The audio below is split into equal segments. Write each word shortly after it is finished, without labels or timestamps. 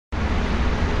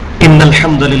إن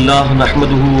الحمد لله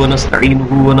نحمده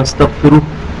ونستعينه ونستغفره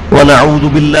ونعوذ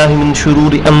بالله من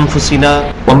شرور أنفسنا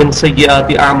ومن سيئات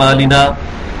أعمالنا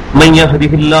من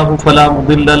يهده الله فلا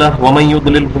مضل له ومن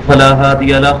يضلله فلا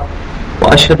هادي له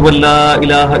وأشهد أن لا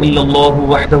إله إلا الله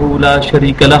وحده لا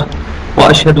شريك له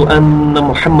وأشهد أن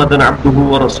محمدا عبده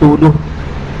ورسوله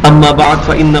أما بعد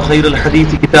فإن خير الحديث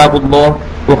كتاب الله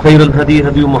وخير الهدي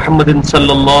هدي محمد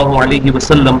صلى الله عليه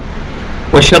وسلم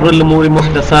وشر الأمور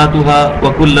محدثاتها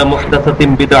وكل محدثة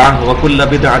بدعة وكل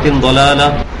بدعة ضلالة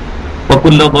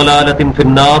وكل ضلالة في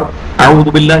النار. أعوذ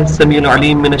بالله السميع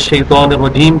العليم من الشيطان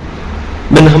الرجيم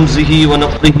من همزه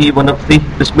ونفخه ونفثه.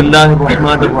 بسم الله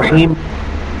الرحمن الرحيم.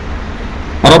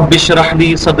 رب اشرح لي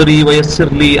صدري ويسر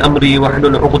لي أمري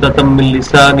واحلل عقدة من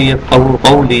لساني يفقهوا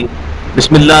قولي.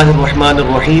 بسم الله الرحمن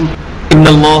الرحيم. إن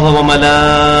الله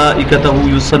وملائكته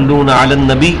يصلون على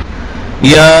النبي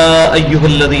يا أيها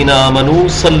الذين آمنوا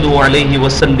صلوا عليه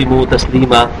وسلموا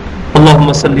تسليما. اللهم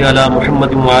صل على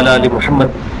محمد وعلى آل محمد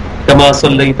كما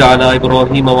صليت على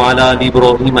إبراهيم وعلى آل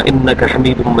إبراهيم إنك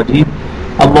حميد مجيد.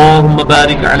 اللهم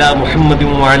بارك على محمد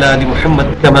وعلى آل محمد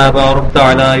كما باركت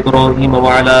على إبراهيم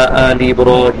وعلى آل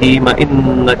إبراهيم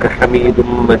إنك حميد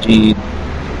مجيد.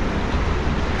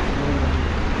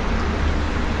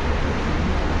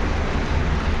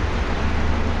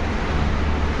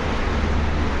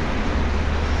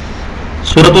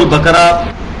 سورۃ البقرہ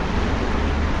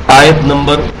آیت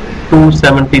نمبر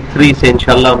 273 سے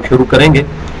انشاءاللہ ہم شروع کریں گے.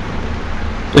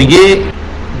 تو یہ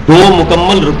دو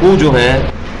مکمل رکوع جو ہیں،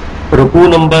 رکوع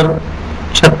نمبر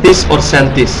 36 اور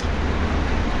 37،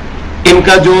 ان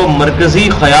کا جو مرکزی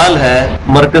خیال ہے،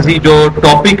 مرکزی جو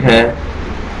ٹاپک ہے،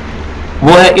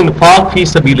 وہ ہے انفاق فی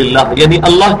سبیل اللہ، یعنی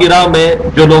اللہ کی راہ میں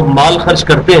جو لوگ مال خرچ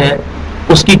کرتے ہیں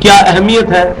اس کی کیا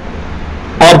اہمیت ہے،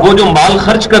 اور وہ جو مال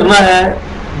خرچ کرنا ہے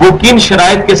وہ کن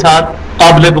شرائط کے ساتھ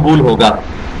قابل قبول ہوگا.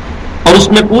 اور اس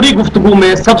میں پوری گفتگو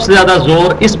میں سب سے زیادہ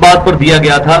زور اس بات پر دیا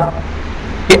گیا تھا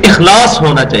کہ اخلاص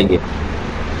ہونا چاہیے،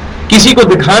 کسی کو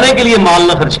دکھانے کے لیے مال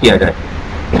نہ خرچ کیا جائے،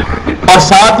 اور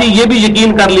ساتھ ہی یہ بھی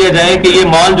یقین کر لیا جائے کہ یہ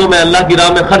مال جو میں اللہ کی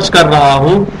راہ میں خرچ کر رہا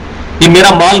ہوں، یہ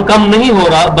میرا مال کم نہیں ہو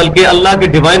رہا بلکہ اللہ کے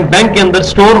ڈیوائن بینک کے اندر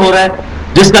سٹور ہو رہا ہے،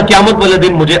 جس کا قیامت والے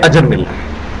دن مجھے اجر مل رہا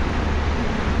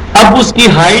ہے. اب اس کی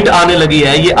ہائٹ آنے لگی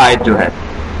ہے یہ آیت جو ہے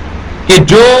کہ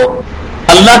جو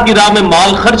اللہ کی راہ میں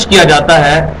مال خرچ کیا جاتا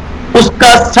ہے اس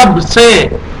کا سب سے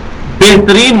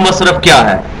بہترین مصرف کیا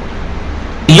ہے.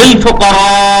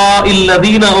 للفقراء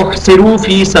الذین احصروا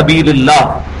فی سبیل اللہ،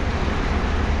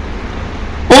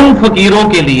 ان فقیروں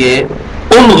کے لیے،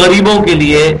 ان غریبوں کے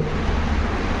لیے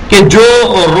کہ جو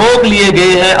روک لیے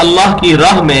گئے ہیں اللہ کی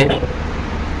راہ میں،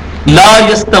 لا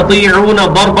یستطیعون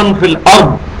ضربا فی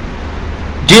الارض،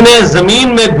 جنہیں زمین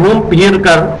میں گھوم پھر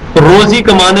کر روزی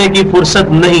کمانے کی فرصت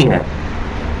نہیں ہے.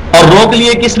 اور روک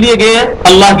لیے کس لیے گئے ہیں؟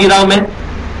 اللہ کی راہ میں.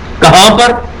 کہاں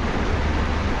پر؟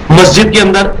 مسجد کے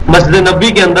اندر، مسجد نبی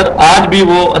کے اندر. آج بھی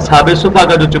وہ اصحاب صفا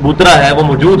کا جو چبوترا ہے وہ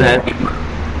موجود ہے،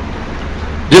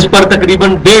 جس پر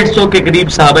تقریباً 150 کے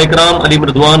قریب صحابہ کرام علیہم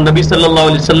رضوان نبی صلی اللہ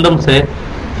علیہ وسلم سے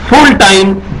فل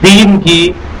ٹائم دین کی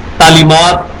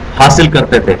تعلیمات حاصل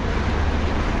کرتے تھے.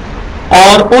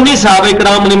 اور انہی صحابہ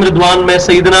کرام علیہم رضوان میں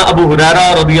سیدنا ابو ہریرہ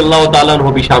رضی اللہ تعالیٰ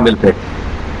عنہ بھی شامل تھے،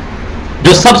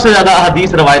 جو سب سے زیادہ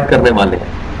احادیث روایت کرنے والے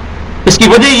ہیں. اس کی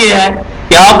وجہ یہ ہے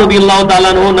کہ آپ رضی اللہ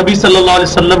تعالیٰ عنہ نبی صلی اللہ علیہ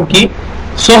وسلم کی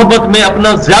صحبت میں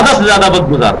اپنا زیادہ سے زیادہ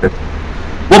وقت گزارتے تھے.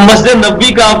 وہ مسجد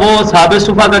نبوی کا وہ صحابہ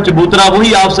صفا کا چبوترا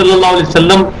وہی آپ صلی اللہ علیہ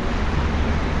وسلم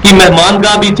کی مہمان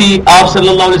گاہ بھی تھی، آپ صلی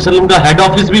اللہ علیہ وسلم کا ہیڈ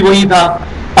آفس بھی وہی تھا.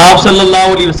 آپ صلی اللہ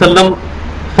علیہ وسلم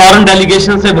فارن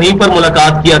ڈیلیگیشن سے وہیں پر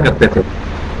ملاقات کیا کرتے تھے،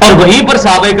 اور وہیں پر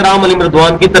صحابہ کرام علیہم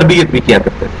رضوان کی تربیت بھی کیا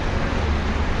کرتے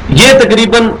تھے. یہ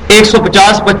تقریباً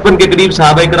 150-55 کے قریب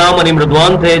صحابہ کرام علیہم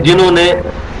رضوان تھے جنہوں نے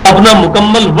اپنا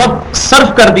مکمل وقت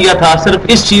صرف کر دیا تھا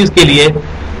صرف اس چیز کے لیے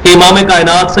کہ امام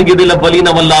کائنات سید الاولین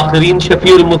والآخرین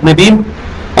شفیع المذنبین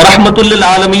اور رحمت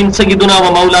للعالمین سیدنا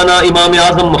و مولانا امام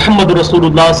اعظم محمد رسول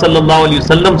اللہ صلی اللہ علیہ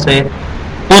وسلم سے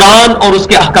قرآن اور اس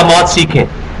کے احکامات سیکھیں.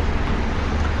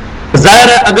 ظاہر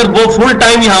ہے اگر وہ فل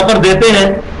ٹائم یہاں پر دیتے ہیں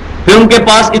پھر ان کے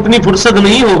پاس اتنی فرصت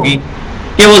نہیں ہوگی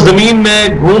کہ وہ زمین میں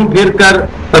گھوم پھر کر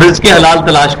رزق حلال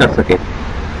تلاش کر سکے.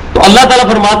 تو اللہ تعالیٰ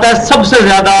فرماتا ہے سب سے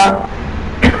زیادہ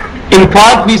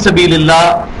انفاق فی سبیل اللہ،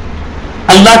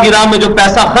 اللہ کی راہ میں جو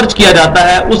پیسہ خرچ کیا جاتا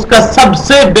ہے اس کا سب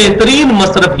سے بہترین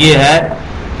مصرف یہ ہے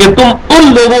کہ تم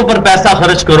ان لوگوں پر پیسہ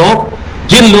خرچ کرو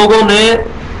جن لوگوں نے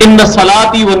ان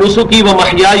صلاتی و نسکی و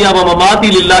محیای و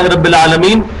مماتی للہ رب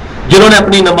العالمین، جنہوں نے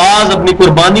اپنی نماز، اپنی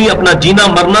قربانی، اپنا جینا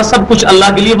مرنا سب کچھ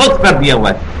اللہ کے لیے وقف کر دیا ہوا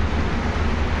ہے.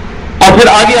 اور پھر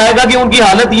آگے آئے گا کہ ان کی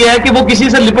حالت یہ ہے کہ وہ کسی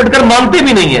سے لپٹ کر مانگتے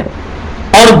بھی نہیں ہیں،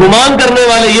 اور گمان کرنے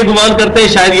والے یہ گمان کرتے ہیں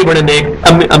شاید یہ بڑے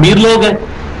نیک امیر لوگ ہیں،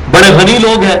 بڑے غنی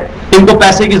لوگ ہیں، ان کو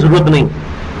پیسے کی ضرورت نہیں.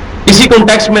 اسی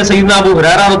کانٹیکسٹ میں سیدنا ابو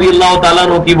ہریرہ رضی اللہ تعالیٰ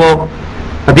عنہ کی وہ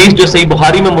حدیث جو صحیح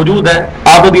بخاری میں موجود ہے،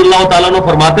 آپ رضی اللہ تعالیٰ عنہ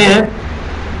فرماتے ہیں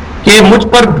کہ مجھ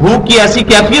پر بھوک کی ایسی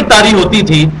کیفیت طاری ہوتی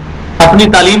تھی اپنی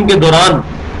تعلیم کے دوران،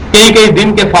 کئی کئی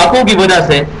دن کے فاقوں کی وجہ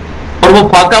سے، اور وہ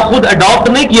فاقہ خود اڈاپٹ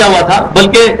نہیں کیا ہوا تھا،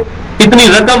 بلکہ اتنی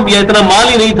رقم یا اتنا مال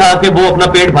ہی نہیں تھا کہ وہ اپنا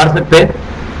پیٹ بھر سکتے،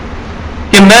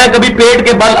 کہ میں کبھی پیٹ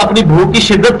کے بل اپنی بھوک کی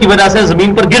شدت کی وجہ سے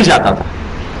زمین پر گر جاتا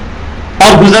تھا،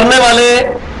 اور گزرنے والے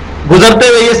گزرتے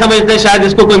ہوئے یہ سمجھتے شاید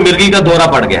اس کو کوئی مرغی کا دورہ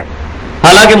پڑ گیا،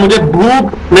 حالانکہ مجھے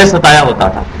بھوک نے ستایا ہوتا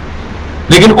تھا.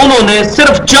 لیکن انہوں نے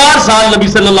صرف 4 سال نبی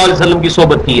صلی اللہ علیہ وسلم کی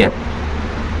صحبت کی ہے.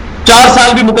 4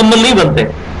 سال بھی مکمل نہیں بنتے.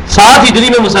 7 ہجری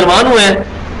میں مسلمان ہوئے ہیں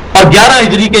اور 11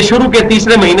 ہجری کے شروع کے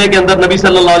تیسرے مہینے کے اندر نبی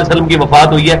صلی اللہ علیہ وسلم کی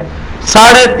وفات ہوئی ہے.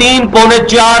 3.5 پونے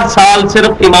 4 سال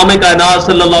صرف امام کائنات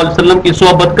صلی اللہ علیہ وسلم کی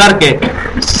صحبت کر کے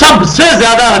سب سے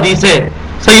زیادہ حدیثیں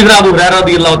سیدنا ابو ہریرہ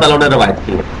رضی اللہ تعالیٰ نے روایت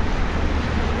کی ہیں.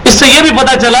 اس سے یہ بھی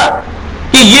پتا چلا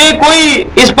کہ یہ کوئی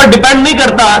اس پر ڈیپینڈ نہیں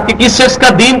کرتا کہ کس شخص کا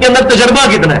دین کے اندر تجربہ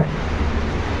کتنا ہے،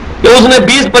 کہ اس نے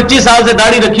 20-25 سال سے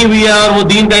داڑھی رکھی ہوئی ہے اور وہ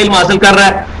دین کا علم حاصل کر رہا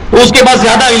ہے تو اس کے پاس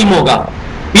زیادہ علم ہوگا.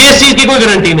 یہ اس چیز کی کوئی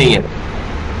گارنٹی نہیں ہے.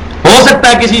 ہو سکتا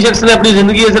ہے کسی شخص نے اپنی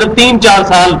زندگی میں صرف 3-4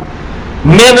 سال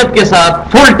محنت کے ساتھ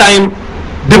فل ٹائم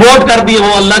ڈیوٹ کر دیے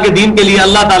ہو اللہ کے دین کے لیے،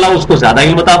 اللہ تعالیٰ اس کو زیادہ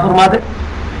علم عطا فرما دے.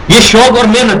 یہ شوق اور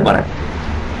محنت پر ہے.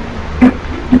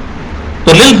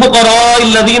 تو للفقراء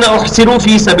الذین احصروا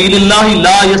فی سبیل اللہ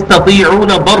لا یستطیعون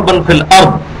ضربا فی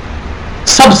الارض،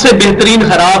 سب سے بہترین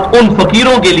خیرات ان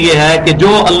فقیروں کے لیے ہے کہ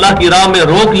جو اللہ کی راہ میں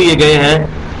روک لیے گئے ہیں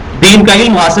دین کا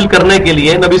علم حاصل کرنے کے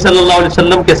لیے. نبی صلی اللہ علیہ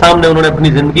وسلم کے سامنے انہوں نے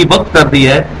اپنی زندگی وقف کر دی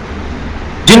ہے،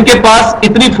 جن کے پاس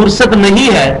اتنی فرصت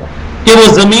نہیں ہے کہ وہ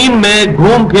زمین میں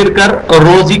گھوم پھر کر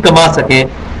روزی کما سکیں.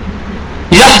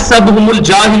 یحسبهم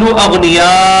الجاہل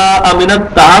اغنیاء من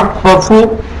التعفف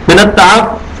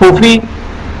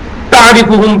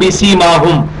تعرفهم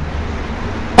بسیماہم،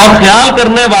 اور خیال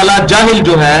کرنے والا جاہل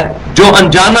جو ہے، جو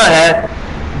انجانا ہے،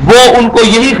 وہ ان کو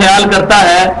یہی خیال کرتا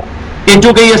ہے کہ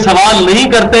چونکہ یہ سوال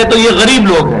نہیں کرتے تو یہ غریب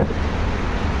لوگ ہیں.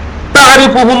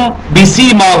 تعرفهم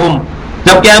بسیماہم،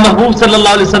 جبکہ اے محبوب صلی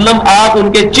اللہ علیہ وسلم آپ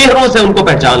ان کے چہروں سے ان کو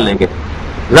پہچان لیں گے.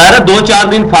 ظاہر ہے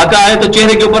 2-4 دن فاقہ آئے تو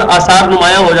چہرے کے اوپر آثار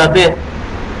نمایاں ہو جاتے ہیں.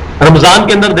 رمضان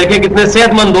کے اندر دیکھیں کتنے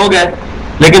صحت مند لوگ ہیں،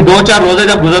 لیکن 2-4 روزے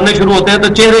جب گزرنے شروع ہوتے ہیں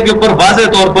تو چہرے کے اوپر واضح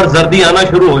طور پر زردی آنا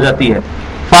شروع ہو جاتی ہے،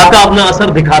 فاقہ اپنا اثر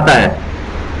دکھاتا ہے.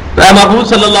 تو اے محبوب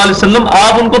صلی اللہ علیہ وسلم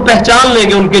آپ ان کو پہچان لیں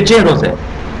گے ان کے چہروں سے.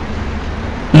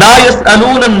 لا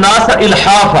يسألون الناس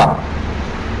الحافا،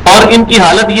 اور ان کی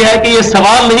حالت یہ ہے کہ یہ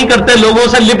سوال نہیں کرتے لوگوں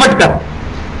سے لپٹ کر.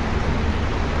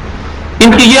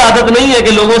 ان کی یہ عادت نہیں ہے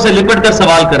کہ لوگوں سے لپٹ کر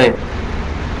سوال کریں.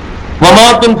 وما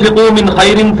تنفقوا من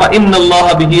خیر فإن اللہ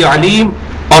بہ علیم،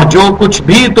 اور جو کچھ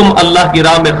بھی تم اللہ کی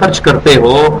راہ میں خرچ کرتے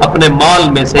ہو اپنے مال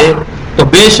میں سے تو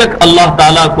بے شک اللہ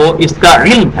تعالیٰ کو اس کا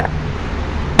علم ہے.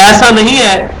 ایسا نہیں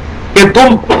ہے کہ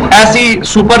تم ایسی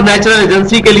سپر نیچرل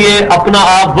ایجنسی کے لیے اپنا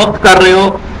آپ وقت کر رہے ہو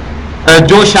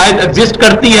جو شاید ایگزسٹ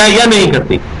کرتی ہے یا نہیں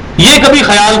کرتی. یہ کبھی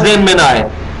خیال ذہن میں نہ آئے.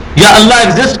 یا اللہ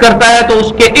ایگزسٹ کرتا ہے تو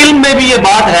اس کے علم میں بھی یہ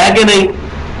بات ہے کہ نہیں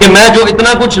کہ میں جو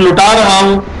اتنا کچھ لٹا رہا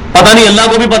ہوں پتہ نہیں اللہ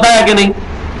کو بھی پتا ہے کہ نہیں.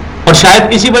 اور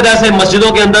شاید اسی وجہ سے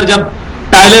مسجدوں کے اندر جب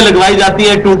ٹائلیں لگوائی جاتی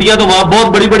ہیں ٹوٹیاں تو وہاں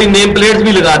بہت بڑی بڑی نیم پلیٹس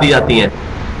بھی لگا دی جاتی ہیں،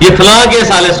 یہ فلاں کے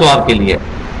سال ثواب کے لیے.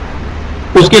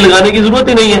 اس کے لگانے کی ضرورت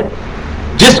ہی نہیں ہے.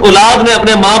 جس اولاد نے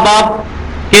اپنے ماں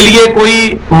باپ کے لیے کوئی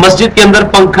مسجد کے اندر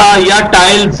پنکھا یا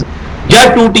ٹائلز یا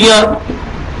ٹوٹیاں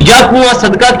یا کنواں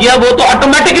صدقہ کیا وہ تو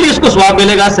آٹومیٹکلی اس کو ثواب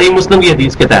ملے گا، صحیح مسلم کی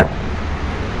حدیث کے تحت.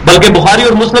 بلکہ بخاری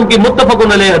اور مسلم کی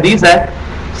متفق علیہ حدیث ہے.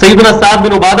 سیدنا سعد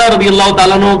بن عبادہ رضی اللہ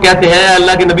تعالیٰ عنہ کہتے ہیں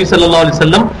اللہ کے نبی صلی اللہ علیہ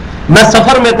وسلم میں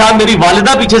سفر میں تھا، میری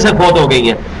والدہ پیچھے سے فوت ہو گئی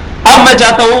ہیں، اب میں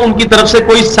چاہتا ہوں ان کی طرف سے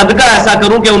کوئی صدقہ ایسا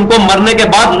کروں کہ ان کو مرنے کے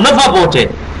بعد نفع پہنچے،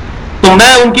 تو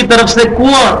میں ان کی طرف سے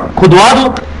کنواں کھدوا دوں.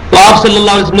 تو آپ صلی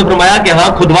اللہ علیہ وسلم نے فرمایا کہ ہاں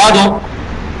کھدوا دو.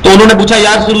 تو انہوں نے پوچھا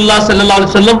یا رسول اللہ صلی اللہ علیہ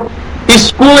وسلم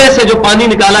اس کنویں سے جو پانی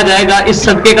نکالا جائے گا اس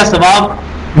صدقے کا ثواب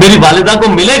میری والدہ کو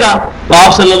ملے گا؟ تو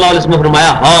آپ صلی اللہ علیہ وسلم نے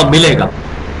فرمایا ہاں ملے گا.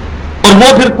 اور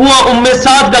وہ پھر کنواں ام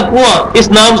سعد کا کنواں اس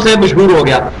نام سے مشہور ہو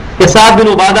گیا کہ سعد بن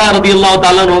عبادہ رضی اللہ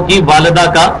تعالیٰ عنہ کی والدہ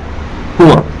کا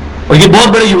کنواں. اور یہ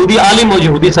بہت بڑے یہودی عالم اور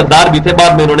یہودی سردار بھی تھے،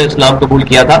 بعد میں انہوں نے اسلام قبول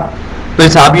کیا تھا تو یہ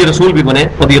صحابی رسول بھی بنے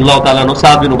رضی اللہ تعالیٰ عنہ،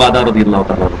 سعد بن عبادہ رضی اللہ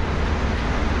تعالیٰ عنہ.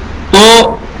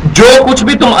 تو جو کچھ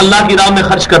بھی تم اللہ کی راہ میں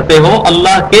خرچ کرتے ہو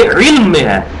اللہ کے علم میں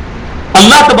ہے.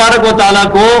 اللہ تبارک و تعالیٰ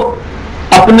کو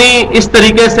اپنی اس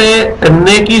طریقے سے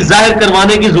نیکی ظاہر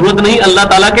کروانے کی ضرورت نہیں، اللہ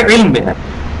تعالیٰ کے علم میں ہے.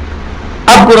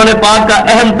 اب قرآن پاک کا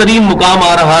اہم ترین مقام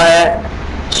آ رہا ہے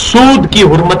سود کی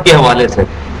حرمت کے حوالے سے،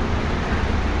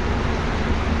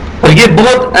 اور یہ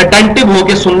بہت اٹینٹو ہو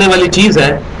کے سننے والی چیز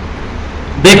ہے.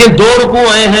 دیکھیں 2 رکوع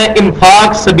آئے ہیں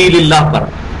انفاق سبیل اللہ پر،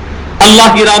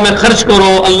 اللہ کی راہ میں خرچ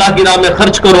کرو، اللہ کی راہ میں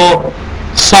خرچ کرو،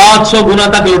 700 گنا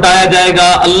تک لٹایا جائے گا،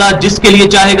 اللہ جس کے لیے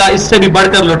چاہے گا اس سے بھی بڑھ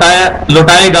کر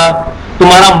لٹائے گا،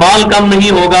 تمہارا مال کم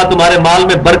نہیں ہوگا، تمہارے مال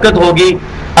میں برکت ہوگی،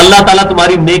 اللہ تعالیٰ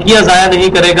تمہاری نیکیاں ضائع نہیں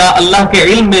کرے گا، اللہ کے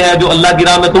علم میں ہے جو اللہ کی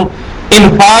راہ میں تم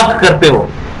انفاق کرتے ہو،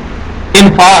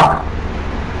 انفاق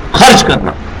خرچ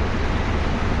کرنا۔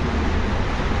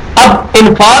 اب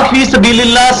انفاق فی سبیل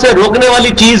اللہ سے روکنے والی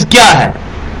چیز کیا ہے؟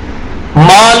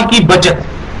 مال کی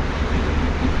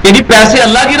بچت، یعنی پیسے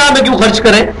اللہ کی راہ میں کیوں خرچ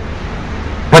کریں،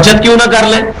 بچت کیوں نہ کر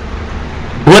لیں،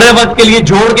 برے وقت کے لیے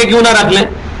جوڑ کے کیوں نہ رکھ لیں،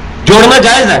 جوڑنا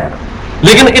جائز ہے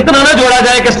لیکن اتنا نہ جوڑا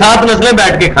جائے کہ 7 نسلیں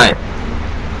بیٹھ کے کھائیں،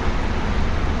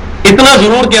 اتنا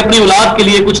ضرور کہ اپنی اولاد کے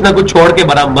لیے کچھ نہ کچھ چھوڑ کے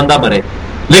بندہ مرے،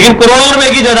 لیکن کروڑوں روپے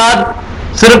کی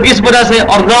جائیداد صرف اس وجہ سے،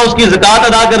 اور نہ اس کی زکوٰۃ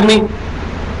ادا کرنی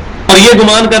اور یہ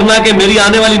گمان کرنا کہ میری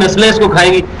آنے والی نسلیں اس کو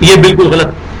کھائیں گی، یہ بالکل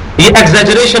غلط، یہ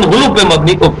ایگزیجریشن، غلو پہ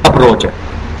مبنی اپروچ ہے۔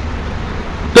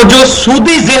 تو جو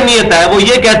سودی ذہنیت ہے وہ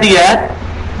یہ کہتی ہے،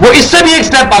 وہ اس سے بھی ایک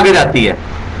سٹیپ آگے جاتی ہے،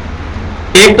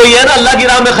 ایک تو یہ ہے نا اللہ کی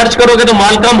راہ میں خرچ کرو گے تو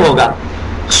مال کم ہوگا،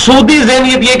 سودی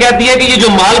ذہنیت یہ کہتی ہے کہ یہ جو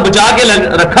مال بچا کے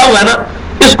رکھا ہوا ہے نا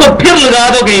اس کو پھر لگا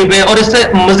دو کہیں پہ اور اس سے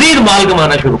مزید مال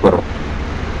کمانا شروع کرو۔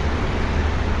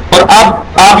 اور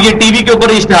اب آپ یہ ٹی وی کے اوپر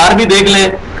اشتہار بھی دیکھ لیں،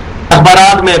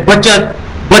 اخبارات میں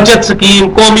بچت سکیم،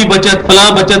 قومی بچت،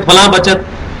 فلاں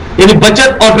بچت، یعنی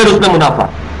بچت اور پھر اس میں منافع۔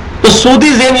 تو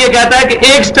سودی ذہن یہ کہتا ہے کہ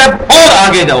ایک سٹیپ اور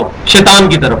آگے جاؤ شیطان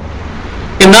کی طرف،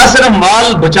 کہ نہ صرف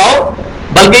مال بچاؤ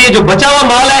بلکہ یہ جو بچا ہوا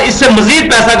مال ہے اس سے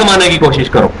مزید پیسہ کمانے کی کوشش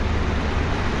کرو۔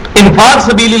 انفاق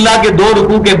سبیل اللہ کے 2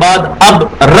 رکوع کے بعد اب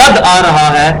رد آ رہا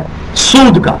ہے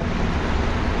سود کا،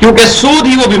 کیونکہ سود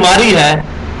ہی وہ بیماری ہے،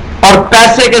 اور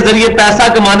پیسے کے ذریعے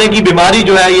پیسہ کمانے کی بیماری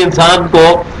جو ہے یہ انسان کو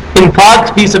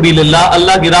انفاق فی سبیل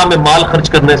اللہ کی راہ میں مال خرچ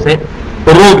کرنے سے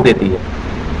روک دیتی ہے۔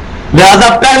 لہذا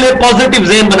پہلے پازیٹو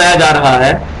ذہن بنایا جا رہا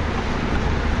ہے،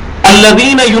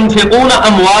 الذین ينفقون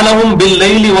اموالهم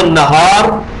باللیل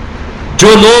والنہار،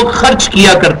 جو لوگ خرچ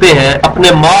کیا کرتے ہیں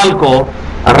اپنے مال کو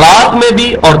رات میں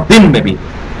بھی اور دن میں بھی،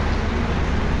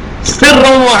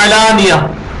 سرا وعلانیہ،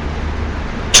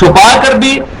 چھپا کر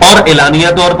بھی اور اعلانیہ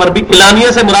طور پر بھی۔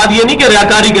 اعلانیہ سے مراد یہ نہیں کہ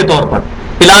ریاکاری کے طور پر،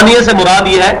 اعلانیہ سے مراد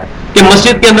یہ ہے کہ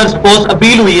مسجد کے اندر سپوز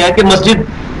اپیل ہوئی ہے کہ مسجد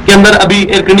کے اندر ابھی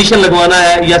ایئر کنڈیشن لگوانا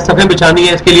ہے یا صفیں بچھانی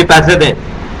ہے، اس کے لیے پیسے دیں،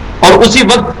 اور اسی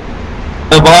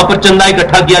وقت وہاں پر چندہ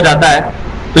اکٹھا کیا جاتا ہے،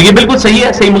 تو یہ بالکل صحیح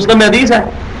ہے، صحیح مسلم میں حدیث ہے،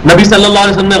 نبی صلی اللہ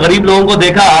علیہ وسلم نے غریب لوگوں کو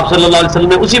دیکھا، آپ صلی اللہ علیہ وسلم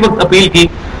نے اسی وقت اپیل کی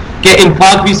کہ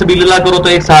انفاق فی سبیل اللہ کرو، تو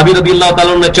ایک صحابی رضی اللہ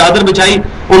تعالیٰ نے چادر بچھائی،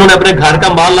 انہوں نے اپنے گھر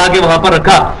کا مال لا کے وہاں پر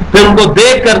رکھا، پھر ان کو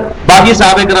دیکھ کر باقی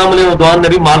صحابہ کرام علیہ رضوان نے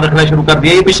بھی مال رکھنا شروع کر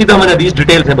دیا۔ یہ پچھلی تو ہم نے حدیث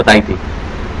ڈیٹیل سے بتائی تھی۔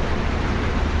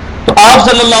 تو آپ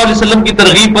صلی اللہ علیہ وسلم کی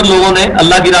ترغیب پر لوگوں نے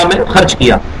اللہ کی راہ میں خرچ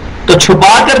کیا، تو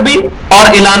چھپا کر بھی اور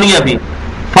اعلانیہ بھی،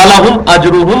 فَلَهُمْ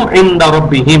أَجْرُهُمْ عِنْدَ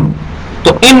رَبِّهِمْ،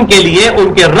 تو ان کے لیے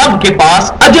ان کے رب کے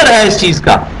پاس اجر ہے اس چیز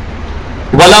کا،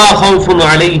 وَلَا خَوْفٌ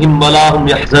عَلَيْهِمْ وَلَا هُمْ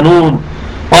يَحْزَنُونَ،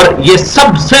 اور یہ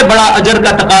سب سے بڑا اجر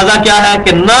کا تقاضا کیا ہے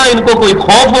کہ نہ ان کو کوئی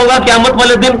خوف ہوگا قیامت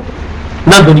والے دن،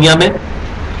 نہ دنیا میں،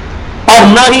 اور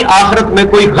نہ ہی آخرت میں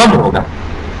کوئی غم ہوگا۔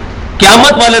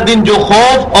 قیامت والے دن جو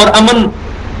خوف اور امن،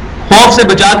 خوف سے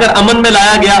بچا کر امن میں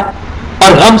لایا گیا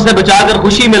اور غم سے بچا کر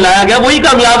خوشی میں لایا گیا، وہی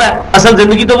کامیاب ہے۔ اصل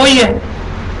زندگی تو وہی ہے،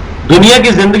 دنیا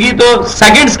کی زندگی تو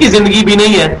سیکنڈز کی زندگی بھی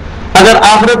نہیں ہے اگر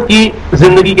آخرت کی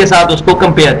زندگی کے ساتھ اس کو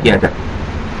کمپیئر کیا جائے۔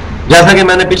 جیسا کہ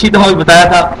میں نے پچھلی دفعہ بھی بتایا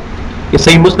تھا کہ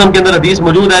صحیح مسلم کے اندر حدیث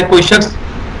موجود ہے، کوئی شخص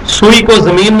سوئی کو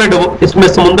زمین میں اس میں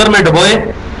سمندر میں ڈبوئے،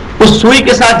 اس سوئی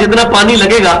کے ساتھ جتنا پانی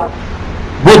لگے گا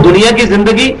وہ دنیا کی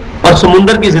زندگی اور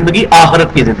سمندر کی زندگی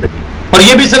آخرت کی زندگی، اور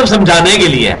یہ بھی صرف سمجھانے کے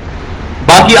لیے ہے،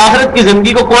 باقی آخرت کی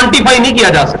زندگی کو کوانٹیفائی نہیں کیا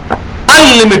جا سکتا،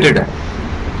 ان لمیٹڈ ہے۔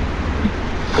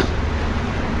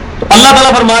 تو اللہ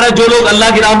تعالیٰ فرما رہا ہے جو لوگ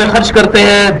اللہ کی راہ میں خرچ کرتے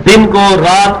ہیں دن کو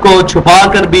رات کو، چھپا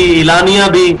کر بھی اعلانیہ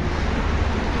بھی،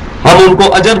 ہم ان کو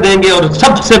اجر دیں گے، اور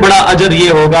سب سے بڑا اجر یہ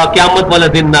ہوگا قیامت والے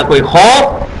دن نہ کوئی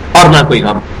خوف اور نہ کوئی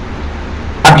غم۔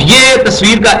 اب یہ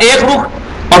تصویر کا ایک رخ،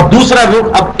 اور دوسرا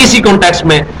رخ اب اسی کانٹیکسٹ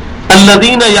میں،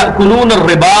 الذین یأکلون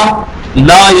الربا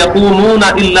لا یقومون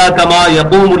الا کما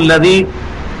یقوم الذی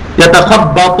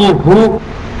یتخبطہ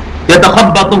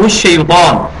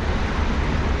الشیطان،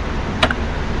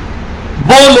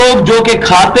 وہ لوگ جو کہ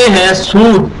کھاتے ہیں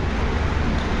سود،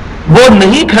 وہ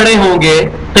نہیں کھڑے ہوں گے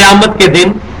قیامت کے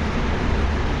دن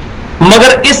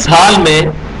مگر اس حال میں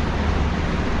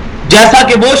جیسا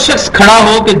کہ وہ شخص کھڑا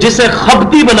ہو کہ جسے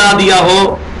خبتی بنا دیا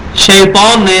ہو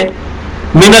شیطان نے،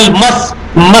 من المس،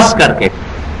 مس کر کے،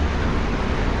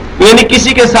 یعنی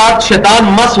کسی کے ساتھ شیطان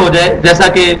مس ہو جائے، جیسا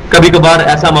کہ کبھی کبھار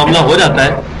ایسا معاملہ ہو جاتا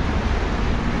ہے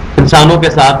انسانوں کے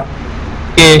ساتھ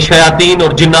کہ شیاطین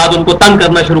اور جنات ان کو تنگ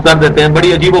کرنا شروع کر دیتے ہیں،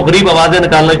 بڑی عجیب و غریب آوازیں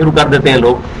نکالنا شروع کر دیتے ہیں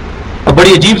لوگ، اور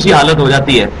بڑی عجیب سی حالت ہو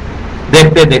جاتی ہے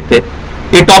دیکھتے دیکھتے.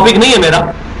 یہ ٹاپک نہیں ہے میرا،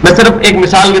 میں صرف ایک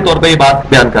مثال کے طور پہ یہ بات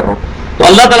بیان کر رہا ہوں. تو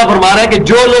اللہ تعالیٰ فرما رہا ہے کہ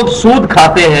جو لوگ سود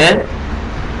کھاتے ہیں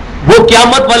وہ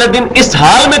قیامت والے دن اس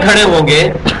حال میں کھڑے ہوں گے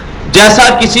جیسا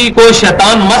کسی کو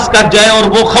شیطان مس کر جائے اور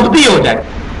وہ خبتی ہو جائے،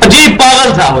 عجیب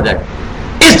پاگل سا ہو جائے.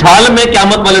 اس حال میں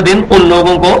قیامت والے دن ان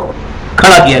لوگوں کو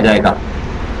کھڑا کیا جائے گا.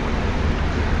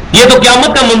 یہ تو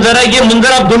قیامت کا منظر ہے، یہ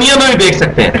منظر آپ دنیا میں بھی دیکھ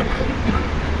سکتے ہیں.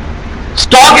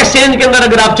 اسٹاک ایکسچینج کے اندر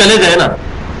اگر آپ چلے جائیں نا،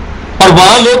 اور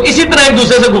وہاں لوگ اسی طرح ایک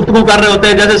دوسرے سے گفتگو کر رہے ہوتے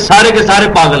ہیں جیسے سارے کے سارے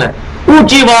پاگل ہیں،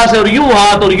 اونچی آواز سے اور یوں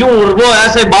ہاتھ اور یوں، اور وہ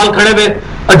ایسے بال کھڑے ہوئے،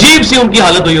 عجیب سی ان کی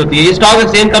حالت ہوئی ہوتی ہے. یہ اسٹاک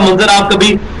ایکسچینج کا منظر آپ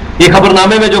کبھی یہ خبر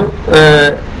نامے میں جو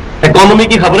اکانومی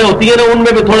کی خبریں ہوتی ہیں نا ان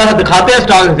میں بھی تھوڑا سا دکھاتے ہیں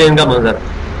اسٹاک ایکسچینج کا منظر.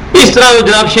 اس طرح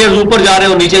جناب شیئرز اوپر جا رہے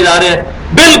ہیں اور نیچے جا رہے ہیں،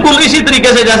 بالکل اسی طریقے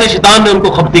سے جیسے شیطان نے ان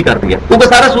کو خبتی کر دیا، کیونکہ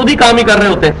سارا سودی کام ہی کر رہے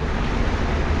ہوتے ہیں.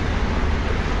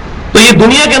 تو یہ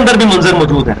دنیا کے اندر بھی منظر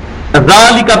موجود ہے.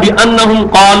 ذالک بانہم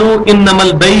قالوا انما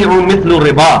البیع مثل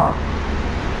الربا.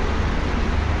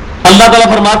 اللہ تعالیٰ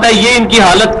فرماتا ہے یہ ان کی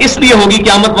حالت اس لیے ہوگی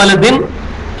قیامت والے دن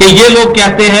کہ یہ لوگ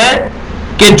کہتے ہیں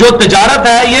کہ جو تجارت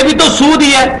ہے یہ بھی تو سود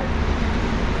ہی ہے.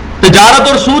 تجارت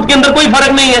اور سود کے اندر کوئی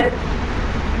فرق نہیں ہے.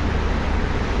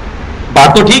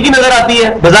 بات تو ٹھیک ہی نظر آتی ہے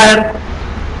بظاہر.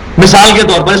 مثال کے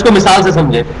طور پر اس کو مثال سے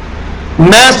سمجھے،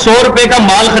 میں 100 روپے کا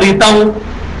مال خریدتا ہوں،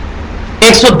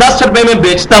 110 روپے میں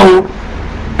بیچتا ہوں،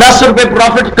 10 روپے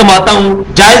پروفٹ کماتا ہوں،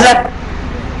 جائز ہے؟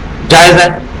 جائز ہے.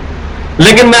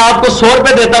 لیکن میں آپ کو 100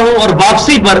 روپے دیتا ہوں اور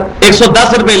واپسی پر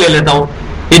 110 روپے لے لیتا ہوں،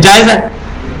 یہ جائز ہے؟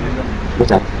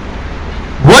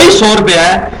 وہی 100 روپے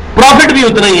ہے، پروفٹ بھی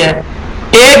اتنا ہی ہے.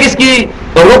 ایک اس کی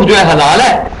رخ جو ہے حلال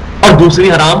ہے اور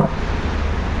دوسری حرام.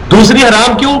 دوسری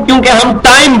حرام کیوں؟ کیونکہ ہم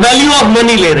ٹائم ویلیو آف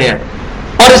منی لے رہے ہیں،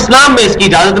 اور اسلام میں اس کی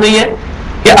اجازت نہیں ہے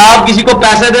کہ آپ کسی کو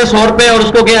پیسے دیں 100 روپے اور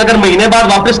اس کو کہ اگر مہینے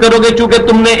بعد واپس کرو گے، چونکہ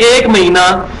تم نے ایک مہینہ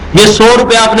یہ 100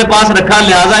 روپے اپنے پاس رکھا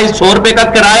لہذا اس 100 روپے کا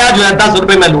کرایہ جو ہے 10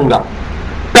 روپے میں لوں گا،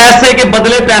 پیسے کے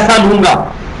بدلے پیسہ لوں گا،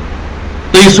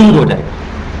 تو یہ سود ہو جائے گا.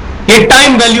 یہ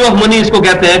ٹائم ویلیو آف منی اس کو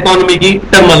کہتے ہیں اکانومی کی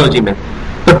ٹرمنالوجی میں.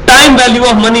 تو ٹائم ویلیو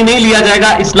آف منی نہیں لیا جائے گا.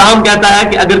 اسلام کہتا ہے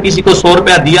کہ اگر کسی کو 100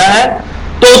 روپیہ دیا ہے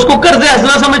تو اس کو قرض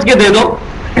حسنہ سمجھ کے دے دو،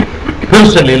 پھر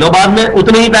اس سے لے لو بعد میں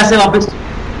اتنے ہی پیسے واپس.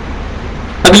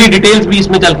 اگلی ڈیٹیلز بھی اس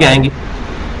میں چل کے آئیں گی.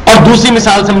 اور دوسری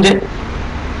مثال سمجھے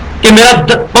کہ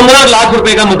میرا 15 لاکھ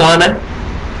روپے کا مکان ہے،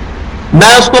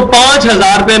 میں اس کو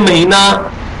 5,000 روپے مہینہ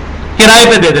کرائے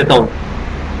پہ دے دیتا ہوں،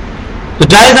 تو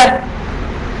جائز ہے؟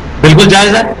 بالکل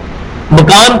جائز ہے.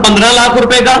 مکان 15 لاکھ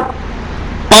روپے کا،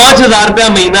 5,000 روپیہ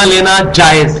مہینہ لینا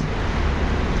جائز.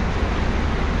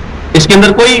 اس کے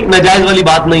اندر کوئی ناجائز والی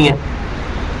بات نہیں ہے.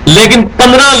 لیکن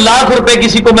 15 لاکھ روپے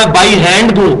کسی کو میں بائی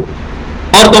ہینڈ دوں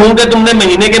اور کہوں کہ تم نے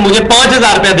مہینے کے مجھے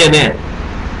 5,000 روپیہ دینے ہیں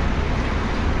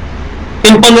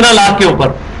ان 15 لاکھ کے اوپر،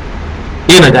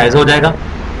 یہ ناجائز ہو جائے گا.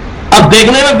 اب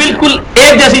دیکھنے میں بالکل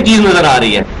ایک جیسی چیز نظر آ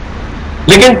رہی ہے،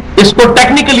 لیکن اس کو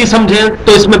ٹیکنیکلی سمجھیں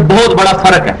تو اس میں بہت بڑا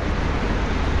فرق ہے.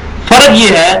 فرق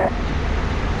یہ ہے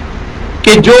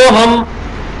کہ جو ہم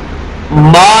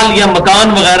مال یا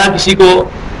مکان وغیرہ کسی کو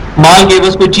مال کے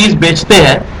عوض کوئی چیز بیچتے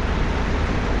ہیں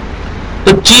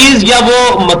تو چیز یا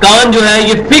وہ مکان جو ہے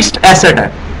یہ فکسڈ ایسٹ ہے،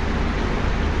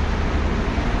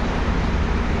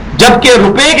 جبکہ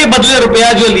روپے کے بدلے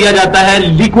روپیہ جو لیا جاتا ہے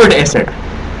لیکوڈ ایسٹ.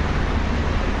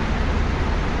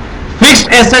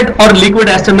 فکسڈ ایسٹ اور لیکوڈ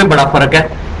ایسٹ میں بڑا فرق ہے.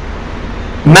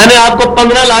 میں نے آپ کو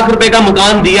 15 لاکھ روپے کا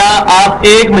مکان دیا، آپ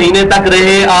ایک مہینے تک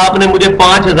رہے، آپ نے مجھے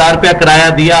 5,000 روپیہ کرایہ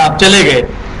دیا، آپ چلے گئے.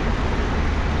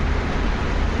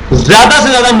 زیادہ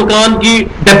سے زیادہ مکان کی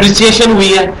ڈیپریسیشن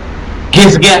ہوئی ہے،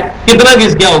 گھس گیا. کتنا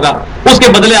گھس گیا ہوگا؟ اس کے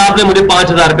بدلے آپ نے مجھے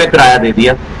 5,000 روپے کرایہ دے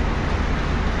دیا.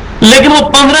 لیکن وہ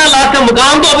 15 لاکھ کا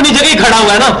مکان تو اپنی جگہ ہی کھڑا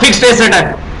ہوا ہے نا، فکسڈ ایسٹ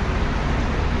ہے.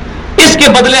 اس کے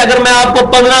بدلے اگر میں آپ کو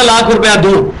 15 لاکھ روپیہ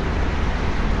دوں،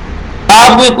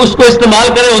 آپ اس کو استعمال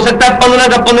کریں، ہو سکتا ہے 15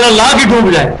 کا 15 لاکھ ہی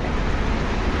ڈوب جائے،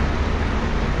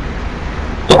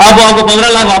 تو اب وہ آپ کو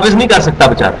 15 لاکھ واپس نہیں کر سکتا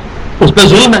بیچارہ، اس پہ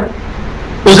ظلم ہے.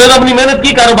 اسے تو اپنی محنت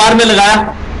کی، کاروبار میں لگایا،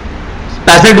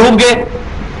 پیسے ڈوب گئے.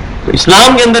 تو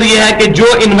اسلام کے اندر یہ ہے کہ جو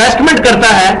انویسٹمنٹ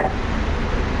کرتا ہے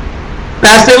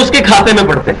پیسے اس کے کھاتے میں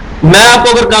پڑتے ہیں. میں آپ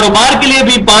کو اگر کاروبار کے لیے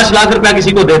بھی 5 لاکھ روپیہ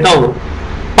کسی کو دیتا ہوں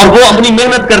اور وہ اپنی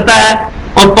محنت کرتا ہے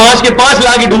اور 5 کے 5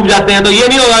 لاکھ ہی ڈوب جاتے ہیں، تو یہ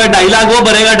نہیں ہوگا کہ 2.5 لاکھ وہ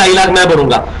بھرے گا 2.5 لاکھ میں بھروں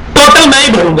گا، ٹوٹل میں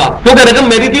ہی بھروں گا، کیونکہ رقم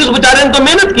میری تھی. اس بیچارے نے تو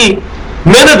محنت کی،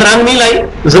 محنت رنگ نہیں لائی،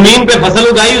 زمین پہ فصل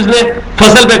اگائی، اس نے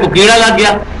فصل پہ کوئی کیڑا لگ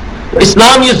گیا. تو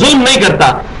اسلام یہ ظلم نہیں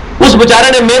کرتا. اس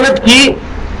بیچارے نے محنت کی،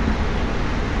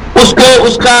 اس کو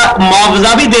اس کا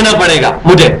معاوضہ بھی دینا پڑے گا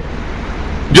مجھے،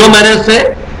 جو میں نے اس سے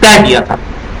طے کیا تھا.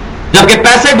 جبکہ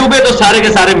پیسے ڈوبے تو سارے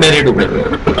کے سارے میرے ڈوبے.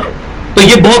 تو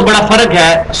یہ بہت بڑا فرق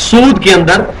ہے سود کے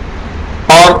اندر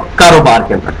اور کاروبار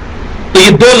کے اندر. تو یہ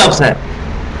دو لفظ ہے,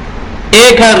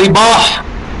 ایک ہے رباح,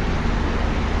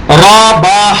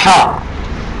 راباح,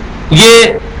 یہ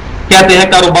کہتے ہیں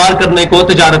کاروبار کرنے کو,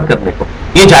 تجارت کرنے کو,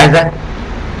 یہ جائز ہے.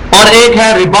 اور ایک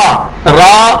ہے ربا,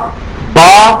 را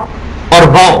با اور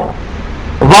واو.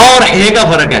 واو اور ہے کا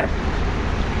فرق ہے.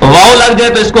 واو لگ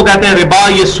جائے تو اس کو کہتے ہیں ربا,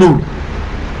 یہ سود.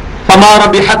 فما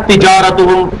ربحت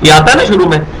تجارتہم, یہ آتا ہے نا شروع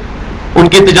میں, ان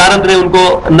کی تجارت نے ان کو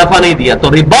نفع نہیں دیا.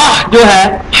 تو ربا جو ہے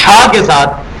ہا کے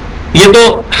ساتھ یہ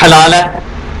تو حلال ہے,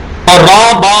 اور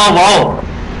را با واو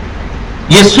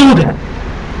یہ سود ہے,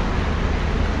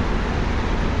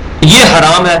 یہ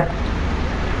حرام ہے.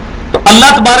 تو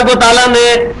اللہ تبارک و تعالیٰ نے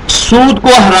سود کو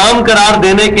حرام قرار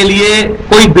دینے کے لیے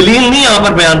کوئی دلیل نہیں یہاں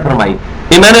پر بیان فرمائی.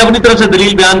 یہ میں نے اپنی طرف سے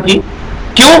دلیل بیان کی.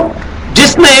 کیوں؟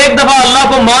 جس نے ایک دفعہ اللہ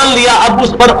کو مان لیا اب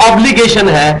اس پر آبلیگیشن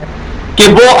ہے کہ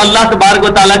وہ اللہ تبارک و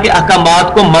تعالیٰ کے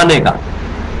احکامات کو مانے گا.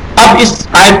 اب اس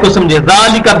آیت کو سمجھے,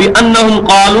 ذالک بانہم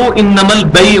قالوا انما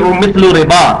البیع مثل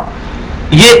ربا.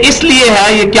 یہ اس لیے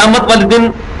ہے, یہ قیامت والے دن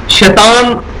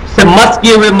شیطان سے مس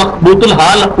کیے ہوئے مخبوط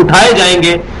الحال اٹھائے جائیں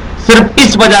گے صرف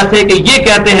اس وجہ سے کہ یہ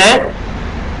کہتے ہیں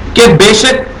کہ بے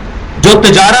شک جو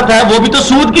تجارت ہے وہ بھی تو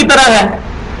سود کی طرح ہے.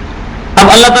 اب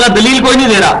اللہ تعالیٰ دلیل کوئی نہیں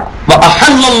دے رہا.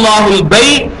 وَأَحَلَّ اللَّهُ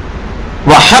الْبَيْعَ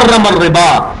وَحَرَّمَ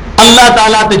الرِّبَا. اللہ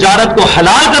تعالیٰ تجارت کو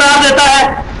حلال قرار دیتا ہے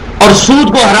اور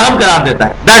سود کو حرام قرار دیتا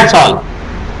ہے. That's all.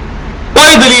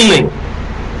 کوئی دلیل نہیں.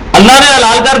 اللہ نے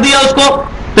حلال کر دیا اس کو,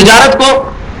 تجارت کو,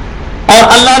 اور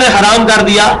اللہ نے حرام کر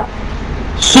دیا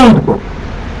سود کو.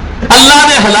 اللہ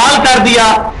نے حلال کر دیا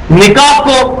نکاح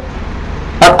کو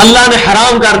اور اللہ نے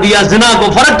حرام کر دیا زنا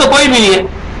کو. فرق تو کوئی بھی نہیں ہے,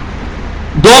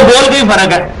 دو بول کا ہی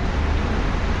فرق ہے,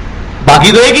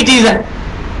 باقی تو ایک ہی چیز ہے.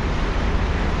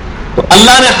 تو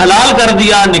اللہ نے حلال کر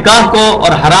دیا نکاح کو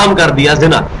اور حرام کر دیا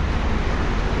زنا.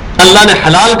 اللہ نے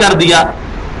حلال کر دیا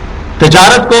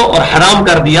تجارت کو اور حرام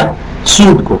کر دیا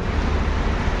سود کو.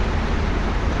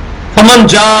 فمن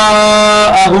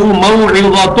جاءہ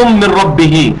موعظۃ من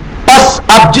ربہ, پس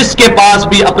اب جس کے پاس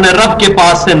بھی اپنے رب کے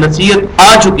پاس سے نصیحت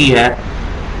آ چکی ہے,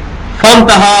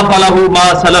 فانتہا فلہ ما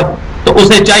سلف, تو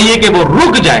اسے چاہیے کہ وہ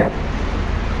رک جائے,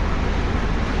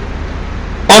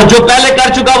 اور جو پہلے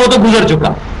کر چکا وہ تو گزر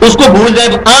چکا, اس کو بھول جائے,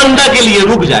 آئندہ کے لیے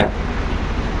رک جائے,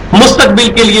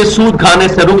 مستقبل کے لیے سود کھانے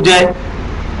سے رک جائے.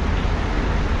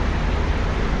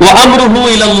 وَأَمْرُهُ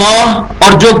إِلَى اللَّهِ,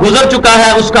 اور جو گزر چکا ہے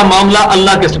اس کا معاملہ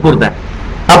اللہ کے سپرد ہے.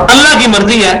 اب اللہ کی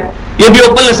مرضی ہے, یہ بھی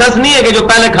اوپن لائسنس نہیں ہے کہ جو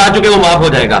پہلے کھا چکے وہ معاف ہو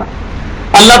جائے گا.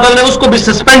 اللہ تعالیٰ نے اس کو بھی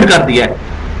سسپینڈ کر دیا ہے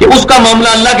کہ اس کا معاملہ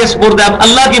اللہ کے سپرد ہے. اب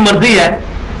اللہ کی مرضی ہے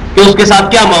کہ اس کے ساتھ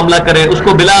کیا معاملہ کرے, اس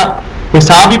کو بلا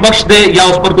حساب ہی بخش دے یا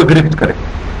اس پر کوئی گرفت کرے.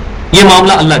 یہ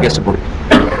معاملہ اللہ کے سپرد.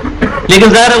 لیکن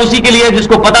ظاہر ہے اسی کے لیے جس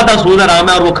کو پتا تھا سود حرام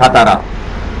ہے اور وہ کھاتا رہا,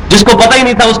 جس کو پتہ ہی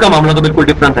نہیں تھا اس کا معاملہ تو بالکل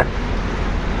ڈفرنٹ ہے.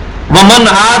 ومن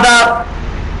عاد,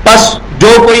 پس جو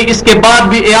کوئی اس کے بعد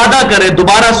بھی اعادہ کرے,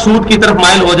 دوبارہ سود کی طرف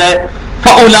مائل ہو جائے,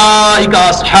 فاولئک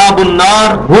اصحاب النار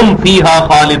هم فیها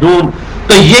خالدون,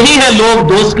 تو یہی ہے لوگ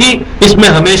دوست کی, اس میں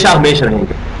ہمیشہ ہمیشہ رہیں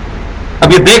گے.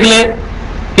 اب یہ دیکھ لیں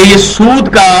کہ یہ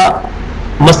سود کا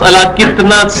مسئلہ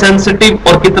کتنا سینسٹیو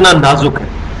اور کتنا نازک ہے.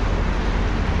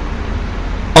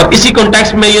 اور اسی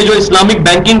کانٹیکسٹ میں یہ جو اسلامک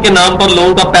بینکنگ کے نام پر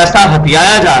لوگوں کا پیسہ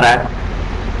ہتھیایا جا رہا ہے,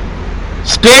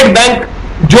 اسٹیٹ بینک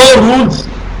جو رولز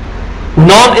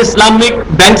نان اسلامک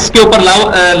بینکس کے اوپر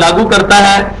لاگو کرتا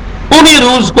ہے انہی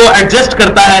رولز کو ایڈجسٹ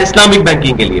کرتا ہے اسلامک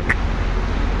بینکنگ کے لیے.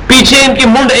 پیچھے ان کی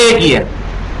منڈ ایک ہی ہے,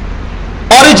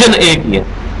 اوریجن ایک ہی ہے.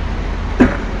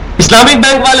 اسلامک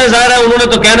بینک والے ظاہر ہے انہوں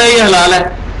نے تو کہنا ہے یہ حلال ہے.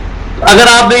 اگر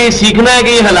آپ نے یہ سیکھنا ہے کہ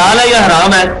یہ حلال ہے یا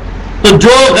حرام ہے تو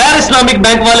جو غیر اسلامک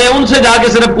بینک والے ہیں ان سے جا کے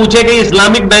صرف پوچھے کہ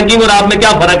اسلامک بینکنگ اور آپ میں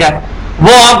کیا فرق ہے,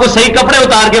 وہ آپ کو صحیح کپڑے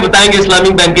اتار کے بتائیں گے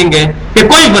اسلامک بینکنگ ہے کہ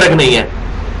کوئی فرق نہیں ہے,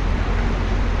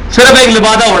 صرف ایک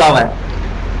لبادہ اڑا ہوا ہے.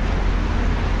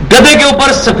 گدھے کے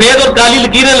اوپر سفید اور کالی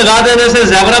لکیریں لگا دینے سے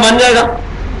زیورہ بن جائے گا,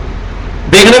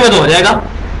 دیکھنے میں تو ہو جائے گا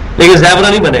لیکن زیورہ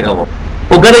نہیں بنے گا, وہ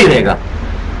گدھا ہی رہے گا.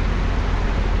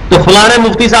 تو فلاں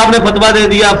مفتی صاحب نے فتویٰ دے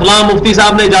دیا, فلاں مفتی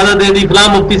صاحب نے اجازت دے دی, فلاں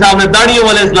مفتی صاحب نے, داڑھیوں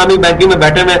والے اسلامک بینکنگ میں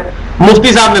بیٹھے ہوئے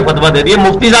مفتی صاحب نے فتویٰ دے دیا.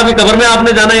 مفتی صاحب کی قبر میں آپ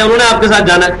نے جانا ہے یا انہوں نے آپ کے ساتھ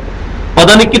جانا ہے؟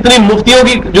 پتہ نہیں کتنی مفتیوں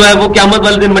کی جو ہے وہ قیامت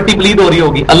والے دن مٹی پلید ہو رہی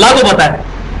ہوگی, اللہ کو پتا ہے.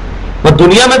 اور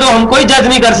دنیا میں تو ہم کوئی جج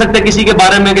نہیں کر سکتے کسی کے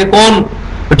بارے میں کہ کون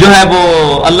جو ہے وہ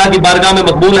اللہ کی بارگاہ میں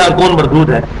مقبول ہے اور کون مردود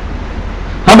ہے.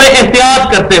 ہمیں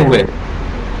احتیاط کرتے ہوئے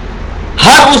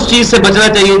ہر اس چیز سے بچنا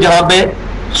چاہیے جہاں پہ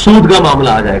سود کا معاملہ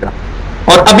آ جائے گا.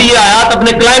 اور ابھی یہ آیات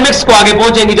اپنے کلائمیکس کو آگے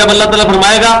پہنچیں گی جب اللہ تعالیٰ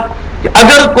فرمائے گا کہ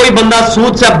اگر کوئی بندہ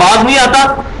سود سے باز نہیں آتا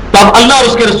تو اب اللہ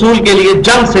اس کے رسول کے لیے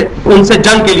ان سے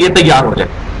جنگ کے لیے تیار ہو جائے.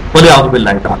 بولے اعوذ باللہ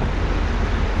تعالی.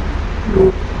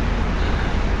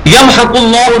 یمحق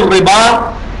اللہ الربا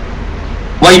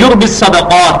ویربی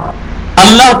الصدقات،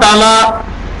 اللہ تعالی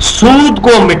سود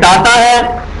کو مٹاتا ہے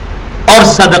اور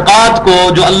صدقات کو،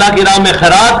 جو اللہ کی راہ میں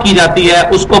خیرات کی جاتی ہے،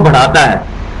 اس کو بڑھاتا ہے۔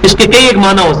 اس کے کئی ایک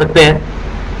معنی ہو سکتے ہیں۔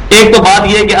 ایک تو بات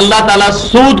یہ ہے کہ اللہ تعالیٰ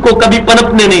سود کو کبھی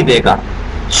پنپنے نہیں دے گا،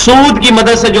 سود کی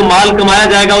مدد سے جو مال کمایا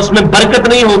جائے گا اس میں برکت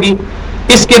نہیں ہوگی،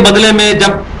 اس کے بدلے میں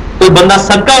جب کوئی بندہ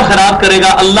صدقہ اور خیرات کرے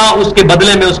گا اللہ اس کے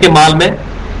بدلے میں اس کے مال میں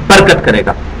برکت کرے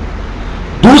گا۔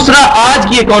 دوسرا، آج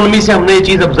کی اکانومی سے ہم نے یہ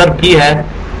چیز آبزرو کی ہے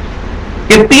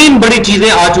کہ تین بڑی چیزیں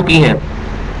آ چکی ہیں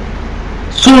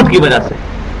سود کی وجہ سے۔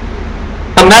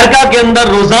 امریکہ کے اندر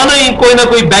روزانہ ہی کوئی نہ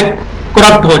کوئی بینک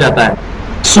کرپٹ ہو جاتا ہے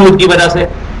سود کی وجہ سے۔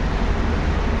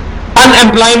 ان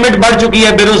امپلائمنٹ بڑھ چکی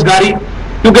ہے، بے روزگاری،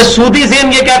 کیونکہ سودی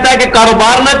ذہن یہ کہتا ہے کہ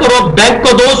کاروبار نہ کرو، بینک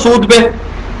کو دو سود پہ،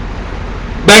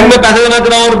 بینک میں پیسے جمع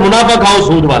کراؤ اور منافع کھاؤ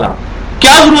سود والا۔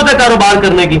 کیا ضرورت ہے کاروبار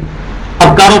کرنے کی؟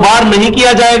 اب کاروبار نہیں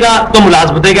کیا جائے گا تو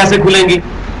ملازمتیں کیسے کھلیں گی؟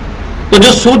 تو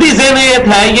جو سودی ذہنیت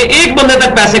ہے یہ ایک بندے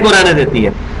تک پیسے کو رہنے دیتی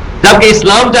ہے، جبکہ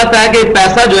اسلام چاہتا ہے کہ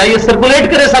پیسہ جو ہے یہ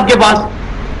سرکولیٹ کرے سب کے پاس۔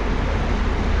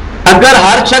 اگر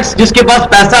ہر شخص جس کے پاس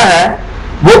پیسہ ہے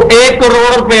وہ 1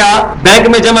 کروڑ روپیہ بینک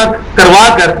میں جمع کروا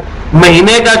کر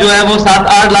مہینے کا جو ہے وہ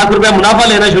 7-8 لاکھ روپیہ منافع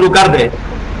لینا شروع کر دے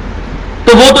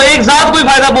تو وہ تو ایک ذات کو ہی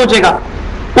فائدہ پہنچے گا۔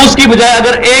 اس کی بجائے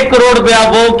اگر 1 کروڑ روپیہ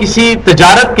وہ کسی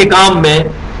تجارت کے کام میں،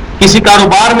 کسی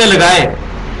کاروبار میں لگائے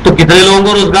تو کتنے لوگوں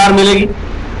کو روزگار ملے گی؟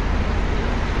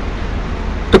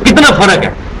 تو کتنا فرق ہے۔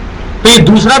 تو یہ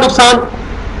دوسرا نقصان۔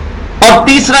 اور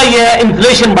تیسرا یہ ہے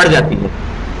انفلیشن بڑھ جاتی ہے،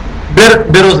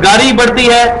 بے روزگاری بڑھتی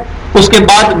ہے، اس کے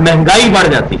بعد مہنگائی بڑھ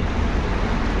جاتی ہے،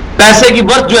 پیسے کی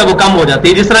ورتھ جو ہے وہ کم ہو جاتی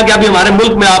ہے۔ جس طرح کہ ابھی ہمارے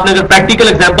ملک میں آپ نے اگر پریکٹیکل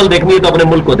ایگزامپل دیکھنی ہے تو اپنے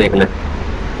ملک کو دیکھ لیں۔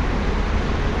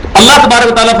 اللہ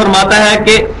تبارک و تعالیٰ فرماتا ہے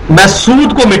کہ میں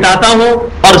سود کو مٹاتا ہوں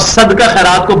اور صدقہ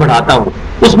خیرات کو بڑھاتا ہوں،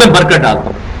 اس میں برکت ڈالتا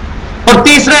ہوں۔ اور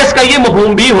تیسرا اس کا یہ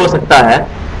مفہوم بھی ہو سکتا ہے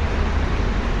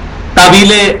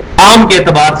تعویل عام کے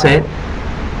اعتبار سے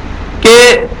کہ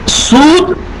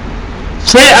سود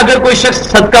سے اگر کوئی شخص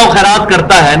صدقہ و خیرات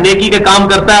کرتا ہے، نیکی کے کام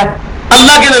کرتا ہے،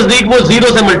 اللہ کے نزدیک وہ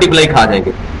 0 سے ملٹیپلائی کھا جائیں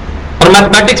گے۔ اور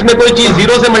میتھمیٹکس میں کوئی چیز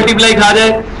 0 سے ملٹیپلائی کھا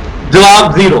جائے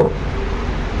جواب 0۔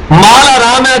 مال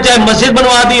آرام ہے، چاہے مسجد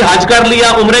بنوا دی، حج کر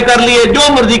لیا، عمرے کر لیے، جو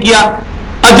مرضی کیا،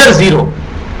 اجر 0۔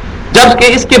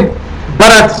 جبکہ اس کے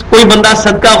برعکس کوئی بندہ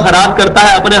صدقہ و خیرات کرتا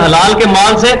ہے اپنے حلال کے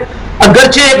مال سے،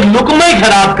 اگرچہ ایک لقمہ ہی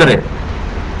خیرات کرے،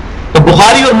 تو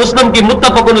بخاری اور مسلم کی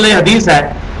متفق علیہ حدیث ہے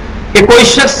کہ کوئی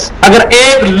شخص اگر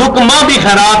ایک لقمہ بھی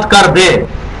خیرات کر دے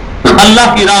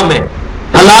اللہ کی راہ میں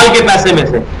حلال کے پیسے میں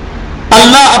سے،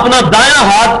 اللہ اپنا دایاں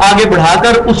ہاتھ آگے بڑھا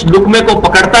کر اس لقمے کو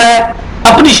پکڑتا ہے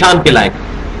اپنی شان کے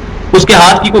لائق، اس کے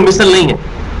ہاتھ کی کوئی مثل نہیں ہے،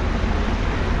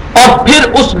 اور پھر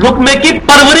اس لقمے کی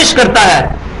پرورش کرتا ہے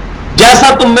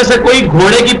جیسا تم میں سے کوئی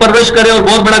گھوڑے کی پرورش کرے اور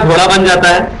بہت بڑا گھوڑا بن جاتا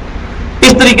ہے۔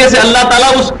 اس طریقے سے اللہ تعالیٰ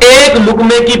اس ایک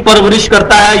لقمے کی پرورش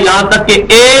کرتا ہے یہاں تک کہ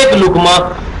ایک لقمہ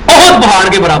احد پہاڑ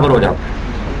کے برابر ہو جاتا ہے۔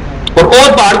 اور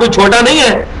احد پہاڑ کوئی چھوٹا نہیں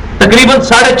ہے، تقریباً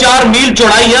 4.5 میل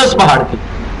چوڑائی ہے اس پہاڑ کی۔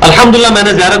 الحمدللہ میں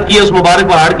نے زیارت کی ہے اس مبارک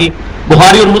پہاڑ کی،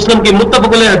 بخاری اور مسلم کی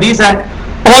متفق علیہ حدیث ہے۔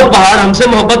 احد پہاڑ ہم سے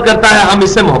محبت کرتا ہے، ہم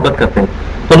اس سے محبت کرتے ہیں۔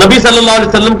 تو نبی صلی اللہ علیہ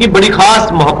وسلم کی بڑی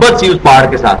خاص محبت سی اس پہاڑ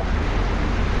کے ساتھ۔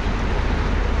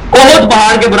 احد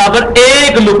پہاڑ کے برابر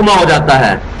ایک لقمہ ہو جاتا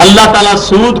ہے، اللہ تعالیٰ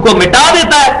سود کو مٹا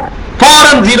دیتا ہے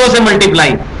فوراً 0 سے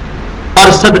ملٹیپلائی،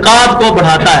 اور صدقات کو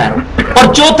بڑھاتا ہے۔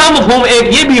 اور چوتھا مفہوم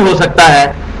ایک یہ بھی ہو سکتا ہے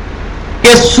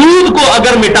کہ سود کو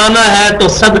اگر مٹانا ہے تو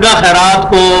صدقہ خیرات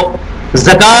کو،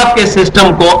 زکات کے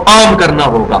سسٹم کو عام کرنا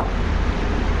ہوگا۔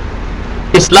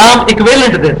 اسلام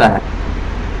ایکویلنٹ دیتا ہے،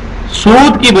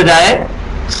 سود کی بجائے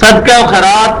صدقہ و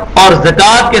خیرات اور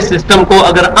زکات کے سسٹم کو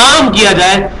اگر عام کیا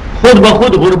جائے خود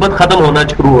بخود غربت ختم ہونا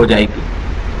شروع ہو جائے گی۔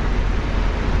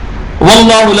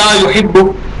 واللہ لا يحب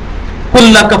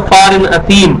کل کفار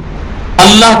اثیم،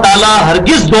 اللہ تعالیٰ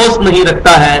ہرگز دوست نہیں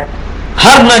رکھتا ہے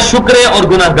ہر نہ شکرے اور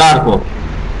گناہ گار کو،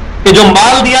 کہ جو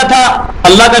مال دیا تھا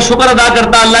اللہ کا شکر ادا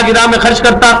کرتا، اللہ کی راہ میں خرچ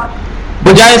کرتا،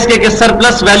 بجائے اس کے کہ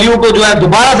سرپلس ویلیو کو جو ہے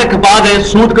دوبارہ سے کھپا دے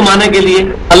سود کمانے کے لیے،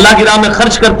 اللہ کی راہ میں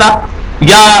خرچ کرتا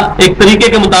یا ایک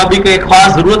طریقے کے مطابق، ایک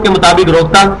خاص ضرورت کے مطابق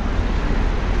روکتا،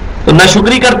 تو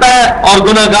ناشکری کرتا ہے اور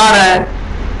گناہ گار ہے،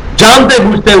 جانتے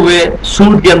بوجھتے ہوئے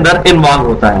سود کے اندر انوالو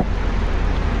ہوتا ہے۔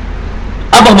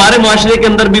 اب ہمارے معاشرے کے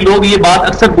اندر بھی لوگ یہ بات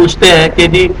اکثر پوچھتے ہیں کہ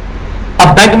جی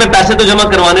اب بینک میں پیسے تو جمع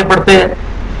کروانے پڑتے ہیں،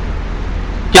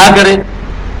 کیا کریں؟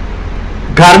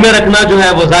 گھر میں رکھنا جو ہے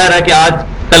وہ ظاہر ہے کہ آج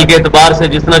کل کے اعتبار سے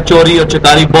جس طرح چوری اور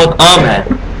چکاری بہت عام ہے،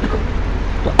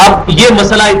 تو اب یہ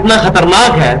مسئلہ اتنا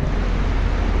خطرناک ہے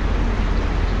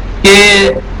کہ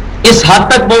اس حد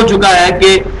تک پہنچ چکا ہے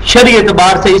کہ شرعی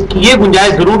اعتبار سے اس کی یہ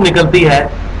گنجائش ضرور نکلتی ہے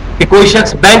کہ کوئی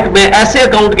شخص بینک میں ایسے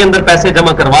اکاؤنٹ کے اندر پیسے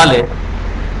جمع کروا لے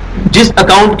جس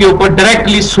اکاؤنٹ کے اوپر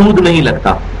ڈائریکٹلی سود نہیں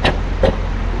لگتا،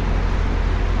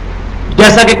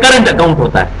 جیسا کہ کرنٹ اکاؤنٹ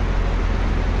ہوتا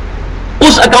ہے،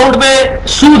 اس اکاؤنٹ میں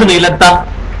سود نہیں لگتا۔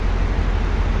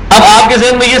 اب آپ کے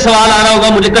ذہن میں یہ سوال آ رہا ہوگا،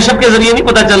 مجھے کشف کے ذریعے نہیں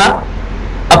پتا چلا،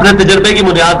 اپنے تجربے کی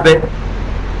بنیاد پہ،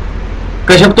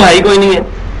 کشف تو ہے ہی کوئی نہیں ہے،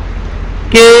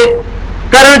 کہ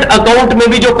کرنٹ اکاؤنٹ میں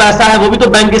بھی جو پیسہ ہے وہ بھی تو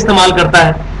بینک استعمال کرتا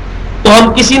ہے، تو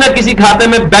ہم کسی نہ کسی کھاتے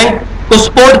میں بینک کو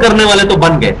سپورٹ کرنے والے تو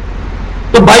بن گئے،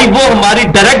 تو بھائی وہ ہماری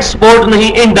ڈائریکٹ سپورٹ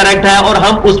نہیں، انڈائریکٹ ہے، اور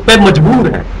ہم اس پہ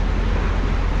مجبور ہیں۔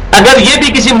 اگر یہ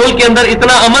بھی کسی ملک کے اندر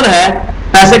اتنا امن ہے،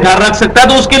 پیسے گھر رکھ سکتا ہے،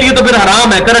 تو اس کے لیے تو پھر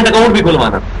حرام ہے کرنٹ اکاؤنٹ بھی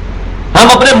کھلوانا۔ ہم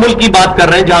اپنے ملک کی بات کر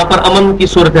رہے ہیں جہاں پر امن کی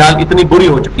صورتحال اتنی بری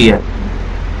ہو چکی ہے،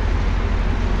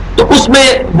 تو اس میں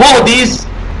وہ حدیث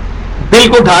دل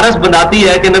کو ڈھارس بناتی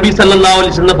ہے کہ نبی صلی اللہ علیہ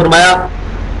وسلم نے فرمایا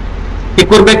کہ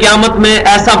قرب قیامت میں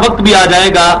ایسا وقت بھی آ جائے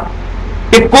گا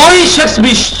کہ کوئی شخص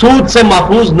بھی سود سے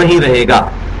محفوظ نہیں رہے گا،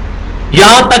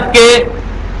 یہاں تک کہ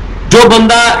جو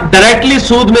بندہ ڈائریکٹلی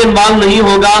سود میں انوالو نہیں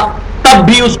ہوگا تب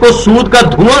بھی اس کو سود کا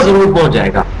دھواں ضرور پہنچ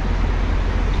جائے گا۔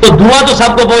 تو دھواں تو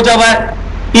سب کو پہنچا ہوا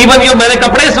ہے، ایون یہ میں نے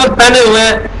کپڑے اس وقت پہنے ہوئے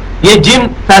ہیں، یہ جن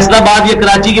فیصل آباد یا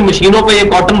کراچی کی مشینوں پہ یہ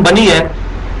کاٹن بنی ہے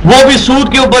وہ بھی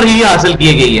سود کے اوپر ہی حاصل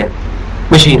کی گئی ہے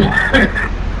مشین،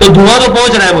 تو دھواں تو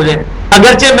پہنچ رہا ہے مجھے،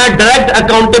 اگرچہ میں ڈائریکٹ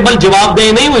اکاؤنٹیبل جواب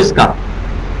دہ نہیں ہوں اس کا،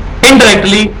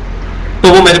 انڈائریکٹلی تو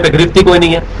وہ میرے پہ گرفتی کوئی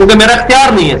نہیں ہے کیونکہ میرا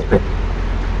اختیار نہیں ہے اس پہ۔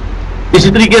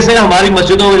 اسی طریقے سے ہماری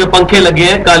مسجدوں میں جو پنکھے لگے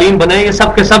ہیں، قالین بنے ہیں، یہ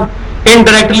سب کے سب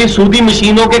انڈائریکٹلی سودی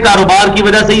مشینوں کے کاروبار کی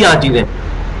وجہ سے ہی آ چیزیں،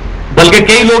 بلکہ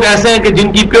کئی لوگ ایسے ہیں کہ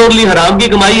جن کی پیورلی حرام کی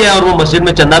کمائی ہے اور وہ مسجد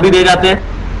میں چندہ بھی دے جاتے ہیں،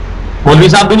 مولوی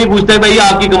صاحب بھی نہیں پوچھتے بھائی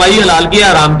آپ کی کمائی حلال کی ہے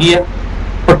حرام کی ہے،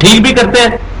 اور ٹھیک بھی کرتے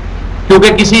ہیں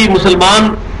کیونکہ کسی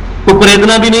مسلمان کو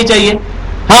قریدنا بھی نہیں چاہیے۔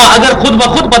 ہاں اگر خود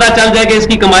بخود پتہ چل جائے کہ اس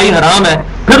کی کمائی حرام ہے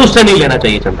پھر اس سے نہیں لینا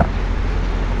چاہیے چندہ،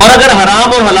 اور اگر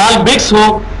حرام اور حلال مکس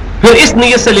ہو پھر اس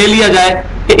نیت سے لے لیا جائے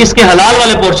کہ اس کے حلال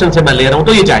والے پورشن سے میں لے رہا ہوں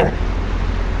تو یہ جائز ہے۔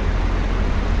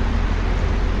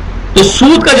 تو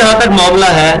سود کا جہاں تک معاملہ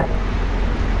ہے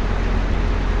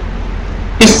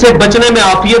اس سے بچنے میں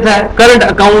عافیت ہے، کرنٹ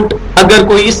اکاؤنٹ اگر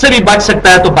کوئی اس سے بھی بچ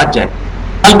سکتا ہے تو بچ جائے،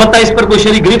 البتہ اس پر کوئی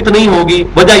شرعی گرفت نہیں ہوگی،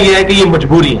 وجہ یہ ہے کہ یہ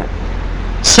مجبوری ہے۔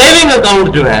 سیونگ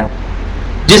اکاؤنٹ جو ہے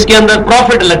جس کے اندر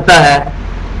پروفٹ لگتا ہے،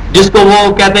 جس کو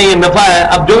وہ کہتے ہیں یہ نفع ہے،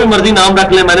 اب جو بھی مرضی نام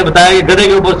رکھ لیں، میں نے بتایا کہ گدھے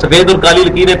کے اوپر سفید اور کالی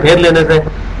لکیریں پھیر لینے سے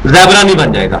زیبرا نہیں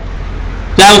بن جائے گا،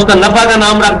 چاہے اس کا نفع کا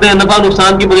نام رکھ دیں، نفع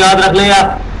نقصان کی بنیاد رکھ لیں، یا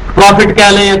پروفٹ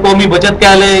کہہ لیں، یا قومی بچت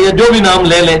کہہ لیں، یا جو بھی نام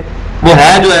لے لیں، وہ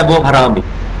ہے جو ہے وہ حرام ہی۔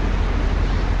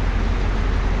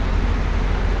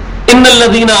 ان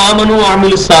الذین آمنوا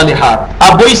وعملوا الصالحات،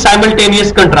 اب وہی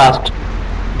سائملٹینیس کنٹراسٹ،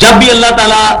 جب بھی اللہ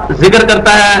تعالیٰ ذکر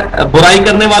کرتا ہے برائی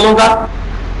کرنے والوں کا،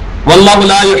 واللہ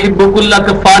لا يحب كل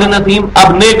كفار اثیم،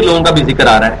 اب نیک لوگوں کا بھی ذکر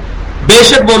آ رہا ہے، بے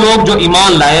شک وہ لوگ جو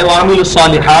ایمان لائے، وعملوا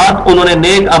الصالحات، انہوں نے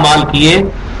نیک اعمال کیے،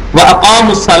 واقاموا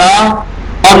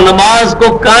الصلاۃ، اور نماز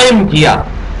کو قائم کیا۔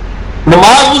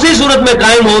 نماز اسی صورت میں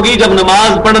قائم ہوگی جب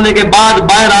نماز پڑھنے کے بعد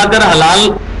باہر آ کر حلال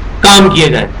کام کیے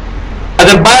جائیں،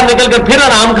 اگر باہر نکل کر پھر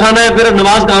آرام کھانا ہے پھر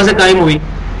نماز کہاں سے قائم ہوئی؟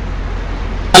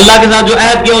 اللہ کے ساتھ جو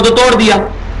عہد کیا وہ تو توڑ دیا۔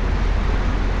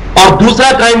 اور دوسرا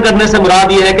قائم کرنے سے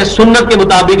مراد یہ ہے کہ سنت کے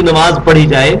مطابق نماز پڑھی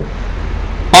جائے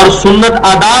اور سنت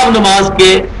آداب نماز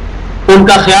کے ان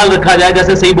کا خیال رکھا جائے،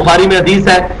 جیسے صحیح بخاری میں حدیث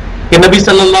ہے کہ نبی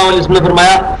صلی اللہ علیہ وسلم نے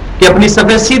فرمایا کہ اپنی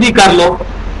صفیں سیدھی کر لو،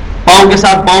 پاؤں کے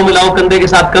ساتھ پاؤں ملاؤ، کندھے کے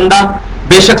ساتھ کندھا،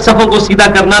 بے شک صفوں کو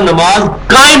سیدھا کرنا نماز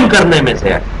قائم کرنے میں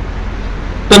سے ہے۔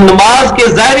 تو نماز کے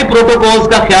ظاہری پروٹوکولز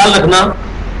کا خیال رکھنا،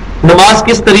 نماز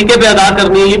کس طریقے پہ ادا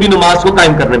کرنی ہے، یہ بھی نماز کو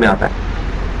قائم کرنے میں آتا ہے۔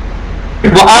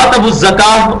 وآتوا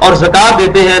الزکاۃ، اور زکات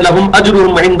دیتے ہیں، لہم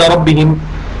اجرہم عند ربہم،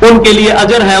 ان کے لیے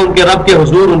اجر ہے ان کے رب کے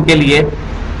حضور ان کے لیے،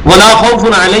 ولا خوف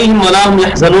علیہم ولا هم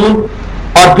يحزنون،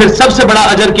 اور پھر سب سے بڑا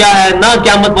اجر کیا ہے، نہ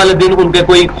قیامت والے دن ان کے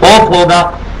کوئی خوف ہوگا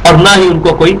اور نہ ہی ان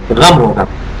کو کوئی غم ہوگا۔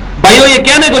 بھائیو یہ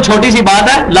کہنے کو چھوٹی سی بات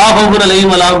ہے، لا خوف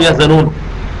علیہم ولا هم يحزنون،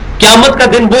 قیامت کا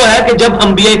دن وہ ہے کہ جب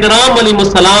انبیاء کرام علیہ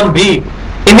السلام بھی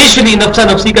انیشلی نفسا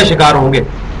نفسی کا شکار ہوں گے،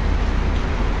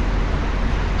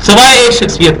 سوائے ایک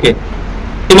شخصیت کے،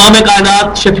 امام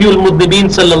کائنات شفیع المذنبین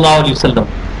صلی اللہ علیہ وسلم،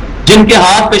 جن کے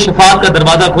ہاتھ پہ شفاعت کا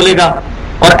دروازہ کھلے گا،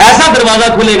 اور ایسا دروازہ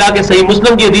کھلے گا کہ صحیح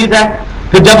مسلم کی حدیث ہے،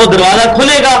 پھر جب وہ دروازہ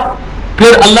کھلے گا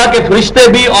پھر اللہ کے فرشتے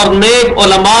بھی اور نیک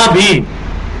علماء بھی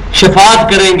شفاعت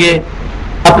کریں گے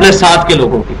اپنے ساتھ کے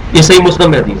لوگوں کی، یہ صحیح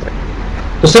مسلم میں حدیث ہے۔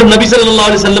 تو صرف نبی صلی اللہ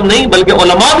علیہ وسلم نہیں بلکہ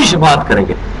علماء بھی شفاعت کریں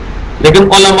گے،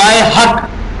 لیکن علماء حق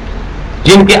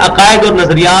جن کے عقائد اور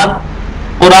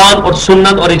نظریات قرآن اور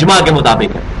سنت اور اجماع کے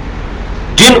مطابق ہیں،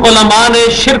 جن علماء نے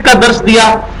شرک کا درس دیا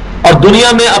اور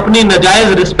دنیا میں اپنی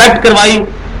ناجائز رسپیکٹ کروائی،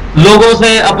 لوگوں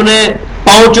سے اپنے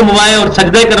پاؤں چموائے اور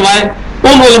سجدے کروائے،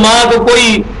 ان علماء کو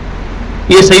کوئی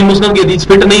یہ صحیح مسلم کی حدیث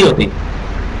فٹ نہیں ہوتی.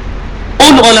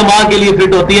 ان علماء کے لیے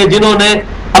فٹ ہوتی ہے جنہوں نے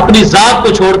اپنی ذات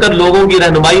کو چھوڑ کر لوگوں کی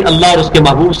رہنمائی اللہ اور اس کے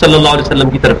محبوب صلی اللہ علیہ وسلم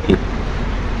کی طرف کی.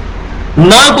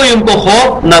 نہ کوئی ان کو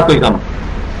خوف نہ کوئی غم.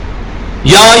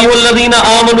 یا ایھا الذین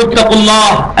آمنوا اتقوا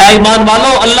اللہ، اے ایمان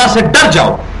والو اللہ سے ڈر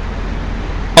جاؤ.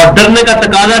 اور ڈرنے کا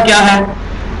تقاضا کیا ہے؟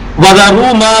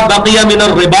 وَذَرُوا مَا بَقِيَ مِنَ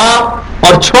الرِّبَا،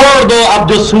 اور چھوڑ دو اب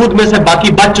جو سود میں سے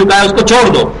باقی بچ چکا ہے اس کو چھوڑ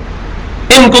دو.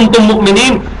 ان کنتم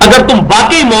مؤمنین، اگر تم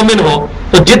باقی مومن ہو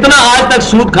تو جتنا آج تک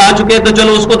سود کھا چکے تو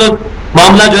چلو اس کو تو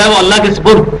معاملہ جو ہے وہ اللہ کے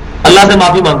سپرد، اللہ سے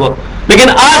معافی مانگو، لیکن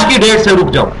آج کی ڈیٹ سے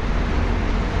رک جاؤ،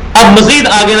 اب مزید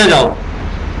آگے نہ جاؤ.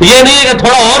 یہ نہیں ہے کہ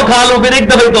تھوڑا اور کھا لو پھر ایک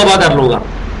دفعہ ہی توبہ کر لوں گا،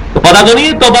 تو پتہ تو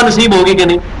نہیں توبہ نصیب ہوگی کہ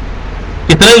نہیں.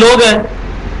 کتنے لوگ ہیں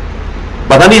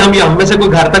پتہ نہیں، ہم میں سے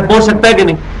کوئی گھر تک پہنچ سکتا ہے کہ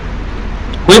نہیں،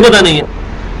 کوئی پتہ نہیں ہے.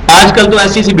 آج کل تو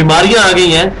ایسی ایسی بیماریاں آ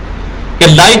گئی ہیں کہ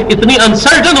لائف اتنی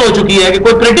انسرٹن ہو چکی ہے کہ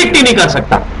کوئی پریڈکٹ ہی نہیں کر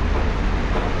سکتا.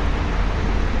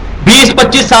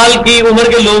 20-25 سال کی عمر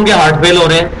کے لوگوں کے ہارٹ فیل ہو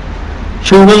رہے ہیں،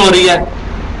 شوگر ہو رہی ہے،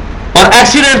 اور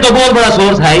ایکسیڈنٹ تو بہت بڑا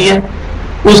سورس ہے ہی ہے.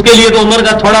 اس کے لیے تو عمر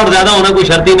کا تھوڑا اور زیادہ ہونا کوئی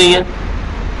شرط ہی نہیں ہے.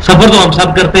 سفر تو ہم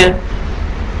سب کرتے ہیں،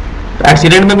 تو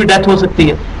ایکسیڈنٹ میں بھی ڈیتھ ہو سکتی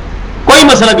ہے. کوئی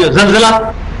مسئلہ بھی ہو، زلزلہ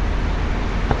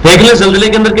دیکھ لیں، زلزلے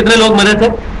کے اندر کتنے لوگ مرے تھے.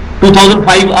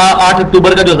 2005 8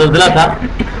 اکتوبر کا جو زلزلہ تھا،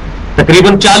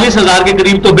 تقریباً 40,000 کے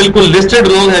قریب تو بالکل لسٹڈ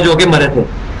لوگ ہیں جو کہ مرے تھے.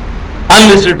 ان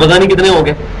لسٹڈ پتہ نہیں کتنے ہوں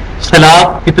گے.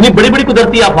 سیلاب، کتنی بڑی بڑی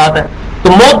قدرتی آفات ہے،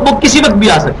 تو موت وہ کسی وقت بھی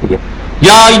آ سکتی ہے.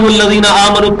 یا ایھا الذین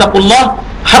آمنوا اتقوا اللہ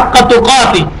حق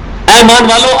تقاتہ، اے ایمان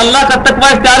والو اللہ کا تقوی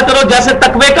اختیار کرو جیسے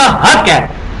تقوی کا حق ہے.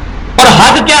 اور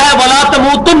حق کیا ہے؟ ولا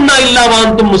تموتن الا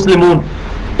وانتم مسلمون،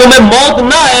 تمہیں موت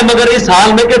نہ آئے مگر اس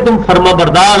حال میں کہ تم فرما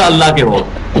بردار اللہ کے ہو.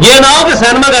 یہ نہ ہو کہ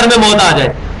سینما گھر میں موت آ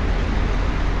جائے،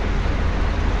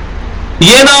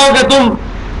 یہ نہ ہو کہ تم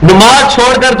نماز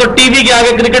چھوڑ کر تو ٹی وی کے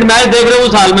آگے کرکٹ میچ دیکھ رہے ہو،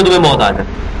 اس حال میں تمہیں موت آ جائے.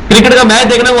 کرکٹ کا میچ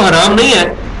دیکھنا وہ حرام نہیں ہے،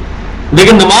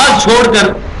 لیکن نماز چھوڑ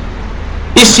کر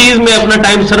اس چیز میں اپنا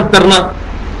ٹائم صرف کرنا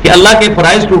کہ اللہ کے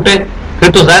فرائض ٹوٹے،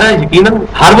 پھر تو ظاہر ہے یقیناً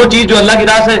ہر وہ چیز جو اللہ کی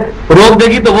راہ سے روک دے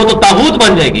گی تو وہ تو طاغوت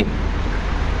بن جائے گی.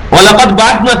 وَلَقَدْ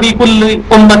بَعَثْنَا فِي كُلِّ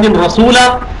أُمَّةٍ رَسُولًا،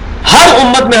 ہر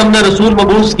امت میں ہم نے رسول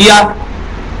مبعوث کیا،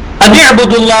 أَنِ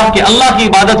اعْبُدُوا اللَّهَ کہ اللہ کی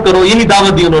عبادت کرو، یہی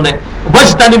دعوت دی انہوں نے.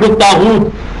 وَاجْتَنِبُوا الطَّاغُوتَ،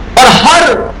 اور ہر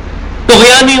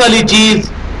طغیانی والی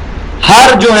چیز، ہر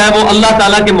جو ہے وہ اللہ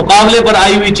تعالیٰ کے مقابلے پر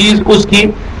آئی ہوئی چیز، اس کی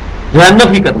جو ہے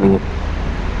نفی کرنی ہے.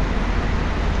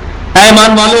 اے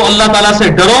ایمان والو اللہ تعالیٰ سے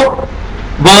ڈرو.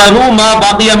 وَذَرُوا مَا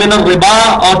بَقِيَ مِنَ الرِّبَا،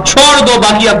 اور چھوڑ دو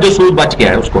باقی اب جو سود بچ گیا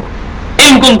ہے اس کو.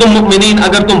 ان کنتم مؤمنین،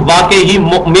 اگر تم واقعی ہی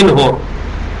مؤمن ہو.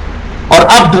 اور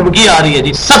اب دھمکی آ رہی ہے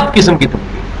جی، سب قسم کی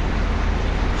دھمکی.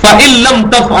 فَإِن لَّمْ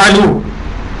تَفْعَلُوا،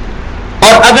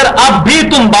 اور اگر اب بھی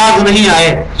تم باز نہیں آئے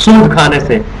سود کھانے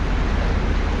سے،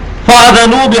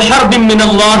 فَأَذَنُوا بِحَرْبٍ مِّنَ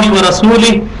اللَّهِ وَرَسُولِهِ،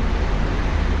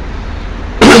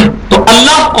 تو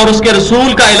اللہ اور اس کے رسول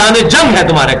کا اعلان جنگ ہے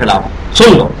تمہارے خلاف.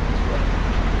 سن لو.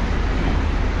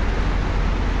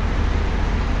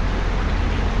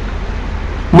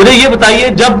 مجھے یہ بتائیے،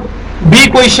 جب بھی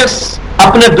کوئی شخص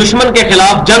اپنے دشمن کے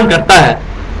خلاف جنگ کرتا ہے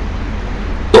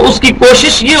تو اس کی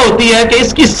کوشش یہ ہوتی ہے کہ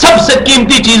اس کی سب سے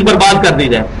قیمتی چیز برباد کر دی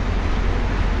جائے.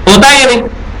 ہوتا ہے یا نہیں؟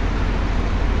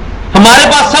 ہمارے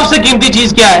پاس سب سے قیمتی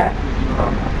چیز کیا ہے؟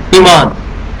 ایمان.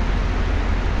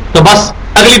 تو بس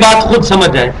اگلی بات خود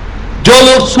سمجھ جائیں، جو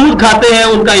لوگ سود کھاتے ہیں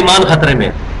ان کا ایمان خطرے میں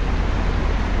ہے،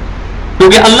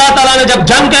 کیونکہ اللہ تعالیٰ نے جب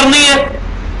جنگ کرنی ہے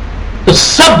تو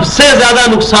سب سے زیادہ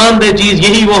نقصان دہ چیز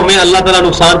یہی وہ ہمیں اللہ تعالیٰ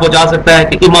نقصان پہنچا سکتا ہے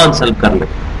کہ ایمان سلب کر لے.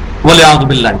 وَلِعَاذُ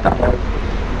بِاللَّهِ تعالیٰ.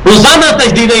 روزانہ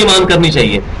تجدید ایمان کرنی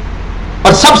چاہیے،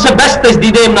 اور سب سے بیسٹ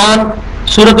تجدید ایمان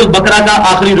سورۃ البقرہ کا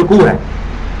آخری رکوع ہے،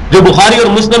 جو بخاری اور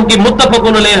مسلم کی متفق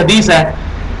علیہ حدیث ہے.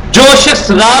 جو شخص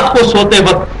رات کو سوتے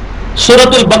وقت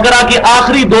سورۃ البقرہ کی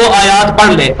آخری 2 آیات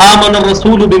پڑھ لے، آمن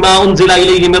الرسول بما انزل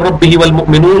الیہ من ربہ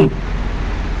والمؤمنون،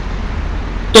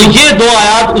 تو یہ 2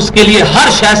 آیات اس کے لیے ہر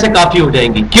شے سے کافی ہو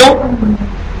جائیں گی. کیوں؟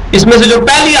 اس میں سے جو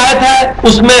پہلی آیت ہے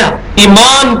اس میں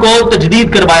ایمان کو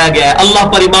تجدید کروایا گیا ہے، اللہ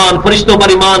پر ایمان، فرشتوں پر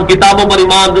ایمان، کتابوں پر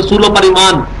ایمان، رسولوں پر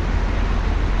ایمان،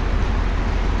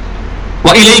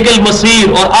 وَإِلَيْكَ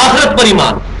الْمَصِيرُ، اور آخرت پر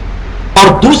ایمان. اور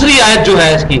دوسری آیت جو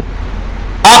ہے اس کی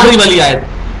آخری والی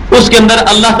آیت، اس کے اندر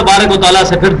اللہ تبارک و تعالیٰ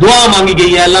سے پھر دعا مانگی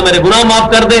گئی ہے، اللہ میرے گناہ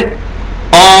معاف کر دے،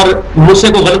 اور مجھ سے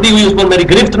کوئی غلطی ہوئی اس پر میری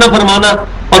گرفت نہ فرمانا،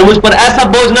 اور مجھ پر ایسا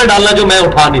بوجھ نہ ڈالنا جو میں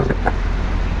اٹھا نہیں سکتا.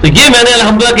 تو یہ میں نے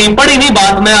الحمدللہ کہیں پڑھی نہیں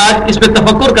بات، میں آج اس پہ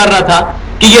تفکر کر رہا تھا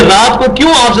کہ یہ رات کو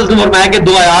کیوں آپ سے فرمایا کہ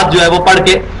 2 آیات جو ہے وہ پڑھ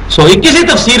کے سوئی. کسی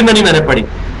تفسیر میں نہیں میں نے پڑھی،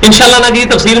 انشاءاللہ نہ کسی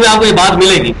تفسیر میں آپ کو یہ بات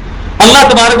ملے گی. اللہ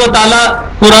تبارک و تعالیٰ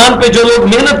قرآن پہ جو لوگ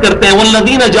محنت کرتے ہیں،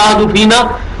 والذین جاہدوا فینا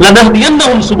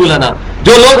لَنَهْدِيَنَّهُمْ سُبُلَنَا،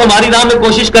 جو لوگ ہماری راہ میں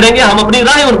کوشش کریں گے ہم اپنی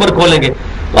راہیں ان پر کھولیں گے.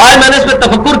 تو آج میں نے اس پہ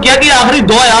تفکر کیا کہ آخری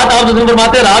 2 آیات آپ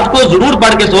فرماتے ہیں رات کو ضرور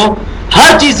پڑھ کے سو،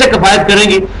 ہر چیز سے کفایت کریں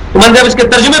گی. تو میں نے جب اس کے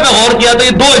ترجمے پہ غور کیا تو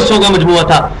یہ 2 حصوں کا مجموعہ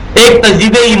تھا، ایک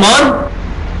تجدید ایمان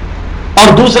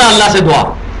اور دوسرا اللہ سے دعا.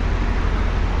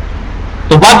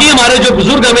 تو باقی ہمارے جو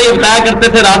بزرگ ہمیں یہ بتایا کرتے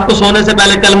تھے رات کو سونے سے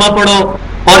پہلے کلمہ پڑھو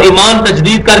اور ایمان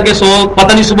تجدید کر کے سو،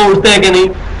 پتہ نہیں صبح اٹھتے ہیں کہ نہیں.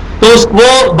 تو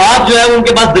وہ بات جو ہے ان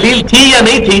کے پاس دلیل تھی یا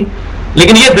نہیں تھی،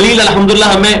 لیکن یہ دلیل الحمدللہ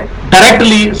ہمیں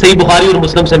ڈائریکٹلی صحیح بخاری اور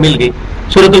مسلم سے مل گئی.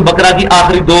 سورۃ البقرہ کی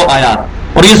آخری 2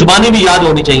 آیات، اور یہ زبانی بھی یاد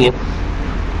ہونی چاہیے.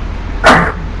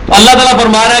 تو اللہ تعالیٰ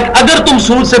فرما رہا ہے کہ اگر تم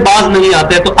سود سے باز نہیں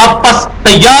آتے تو اب پس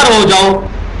تیار ہو جاؤ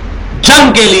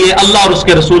جنگ کے لیے اللہ اور اس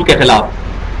کے رسول کے خلاف.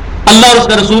 اللہ اور اس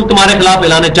کا رسول تمہارے خلاف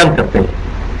اعلان جنگ کرتے ہیں.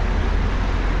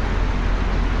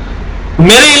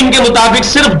 میرے علم کے مطابق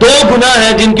صرف 2 گناہ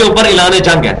ہیں جن کے اوپر اعلان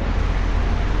جنگ ہے.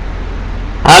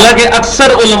 حالانکہ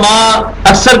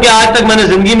اکثر کے آج تک میں نے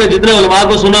زندگی میں جتنے علماء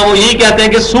کو سنا وہ یہی کہتے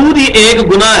ہیں کہ سود ہی ایک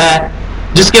گناہ ہے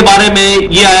جس کے بارے میں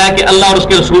یہ آیا کہ اللہ اور اس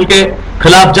کے رسول کے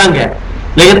خلاف جنگ ہے.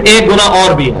 لیکن ایک گناہ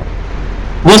اور بھی ہے،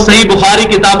 وہ صحیح بخاری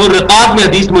کتاب الرقاق میں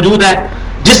حدیث موجود ہے،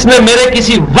 جس نے میرے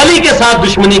کسی ولی کے ساتھ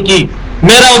دشمنی کی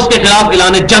میرا اس کے خلاف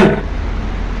اعلان جنگ.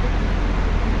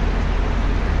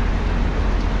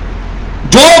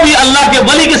 جو بھی اللہ کے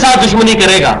ولی کے ساتھ دشمنی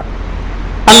کرے گا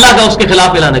اللہ کا اس کے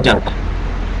خلاف اعلان جنگ.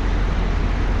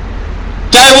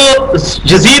 چاہے وہ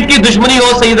یزید کی دشمنی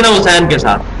ہو سیدنا حسین کے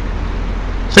ساتھ.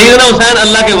 سیدنا حسین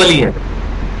اللہ کے ولی ہیں.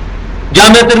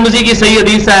 جامع ترمذی کی صحیح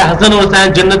حدیث ہے حسن اور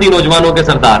حسین جنتی نوجوانوں کے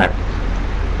سردار ہیں.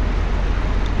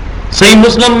 صحیح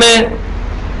مسلم میں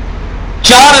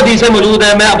 4 حدیثیں موجود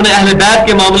ہیں. میں اپنے اہل بیت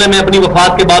کے معاملے میں اپنی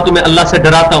وفات کے بعد تمہیں اللہ سے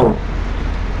ڈراتا ہوں.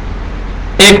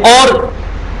 ایک اور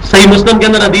صحیح مسلم کے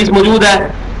اندر حدیث موجود ہے،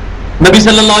 نبی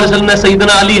صلی اللہ علیہ وسلم نے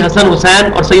سیدنا علی، حسن،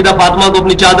 حسین اور سیدہ فاطمہ کو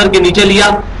اپنی چادر کے نیچے لیا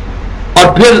اور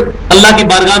پھر اللہ کی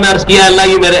بارگاہ میں عرض کیا اللہ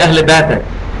یہ میرے اہل بیت ہے.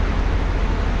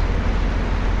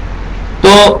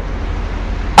 تو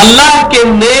اللہ کے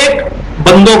نیک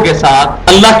بندوں کے ساتھ،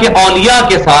 اللہ کے اولیاء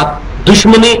کے ساتھ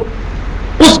دشمنی،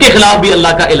 اس کے خلاف بھی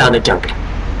اللہ کا اعلان جنگ ہے.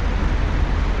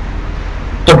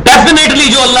 تو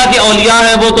ڈیفینیٹلی جو اللہ کے اولیاء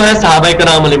ہیں وہ تو ہے صحابہ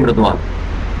کرام علیہم رضوان.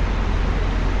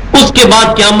 اس کے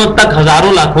بعد قیامت تک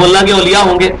ہزاروں لاکھوں اللہ کے اولیاء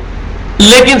ہوں گے،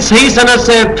 لیکن صحیح سند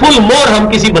سے فل مور ہم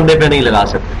کسی بندے پہ نہیں لگا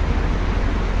سکتے.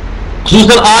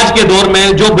 خصوصاً آج کے دور میں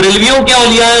جو بریلویوں کے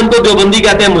اولیاء ہیں ان کو دیوبندی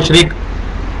کہتے ہیں مشرک،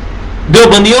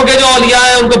 دیوبندیوں کے جو اولیاء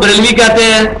ہیں ان کو بریلوی کہتے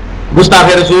ہیں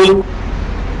گستاخ رسول،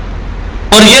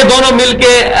 اور یہ دونوں مل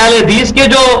کے اہل حدیث کے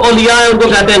جو اولیاء ہیں ان کو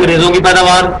کہتے ہیں انگریزوں کی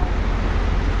پیداوار.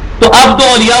 تو اب تو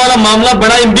اولیاء والا معاملہ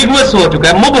بڑا امبیگوس ہو چکا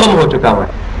ہے، مبہم ہو چکا ہے.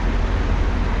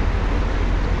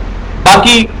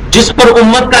 باقی جس پر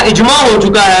امت کا اجماع ہو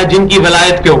چکا ہے جن کی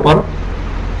ولایت کے اوپر،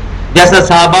 جیسا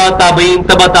صحابہ، تابعین،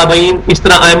 تبع تابعین، اس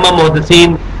طرح ائمہ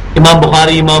محدثین، امام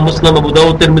بخاری، امام مسلم، ابو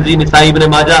داؤد، ترمذی، نسائی، ابن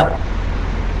ماجہ،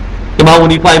 امام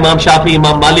حنیفہ، امام شافعی،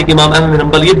 امام مالک، امام احمد بن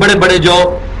حنبل، یہ بڑے بڑے جو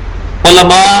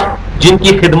علماء جن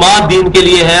کی خدمات دین کے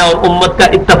لیے ہے اور امت کا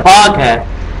اتفاق ہے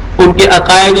ان کے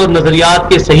عقائد اور نظریات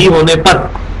کے صحیح ہونے پر،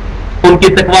 ان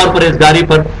کی تقوی اور پرہیزگاری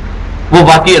پر، وہ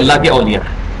واقعی اللہ کے اولیاء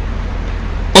ہیں.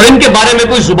 اور ان کے بارے میں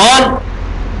کوئی زبان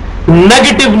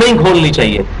نیگیٹو نہیں کھولنی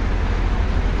چاہیے.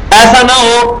 ایسا نہ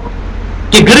ہو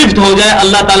کہ گرفت ہو جائے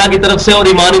اللہ تعالیٰ کی طرف سے اور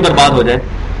ایمان ہی برباد ہو جائے.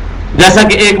 جیسا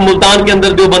کہ ایک ملتان کے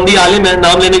اندر دیوبندی عالم ہے،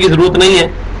 نام لینے کی ضرورت نہیں ہے،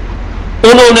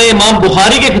 انہوں نے امام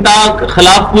بخاری کے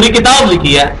خلاف پوری کتاب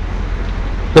لکھی ہے،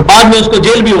 تو بعد میں اس کو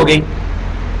جیل بھی ہو گئی،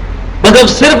 مطلب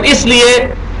صرف اس لیے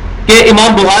کہ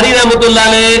امام بخاری رحمۃ اللہ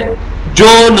علیہ جو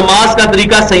نماز کا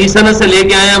طریقہ صحیح سند سے لے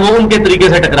کے آئے ہیں وہ ان کے طریقے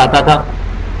سے ٹکراتا تھا.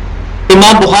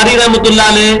 امام بخاری رحمۃ اللہ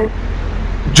علیہ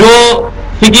جو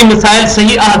فقہی مسائل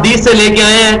صحیح احادیث سے لے کے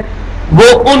آئے ہیں وہ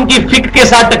ان کی فقہ کے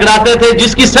ساتھ ٹکراتے تھے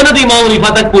جس کی سند امام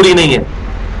حنیفہ تک پوری نہیں ہے.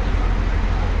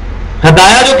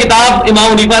 ہدایہ جو کتاب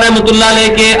امام حنیفہ رحمۃ اللہ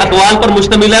علیہ کے اقوال پر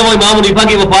مشتمل ہے وہ امام حنیفہ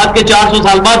کی وفات کے 400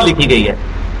 سال بعد لکھی گئی ہے.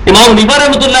 امام حنیفہ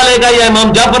رحمۃ اللہ علیہ کا یا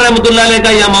امام جعفر رحمۃ اللہ علیہ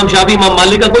کا یا امام شافعی، امام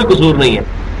مالک کا کوئی قصور نہیں ہے،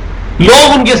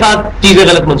 لوگ ان کے ساتھ چیزیں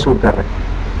غلط منسوخ کر رہے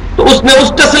ہیں. تو اس نے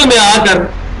اس ٹسل میں آ کر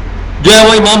جو ہے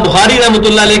وہ امام بخاری رحمۃ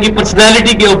اللہ علیہ کی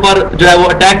پرسنالٹی کے اوپر جو ہے وہ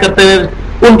اٹیک کرتے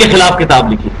ہوئے ان کے خلاف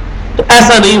کتاب لکھی. تو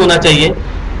ایسا نہیں ہونا چاہیے.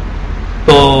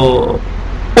 تو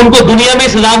ان کو دنیا میں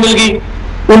سزا مل گئی.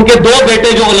 ان کے 2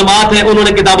 بیٹے جو علماء تھے انہوں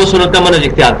نے کتاب و سنت کا منہج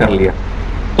اختیار کر لیا.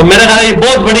 تو میرا خیال ہے یہ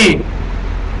بہت بڑی،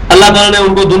 اللہ تعالیٰ نے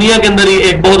ان کو دنیا کے اندر ہی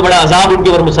ایک بہت بڑا عذاب ان کے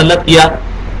اوپر مسلط کیا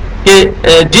کہ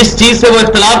جس چیز سے وہ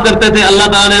اختلاف کرتے تھے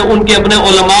اللہ تعالیٰ نے ان کے اپنے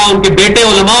علماء، ان کے بیٹے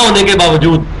علماء ہونے کے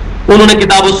باوجود انہوں نے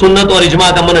کتاب و سنت اور اجماع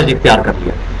کا منہج اختیار کر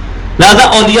لیا. لہذا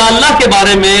اولیاء اللہ کے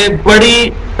بارے میں بڑی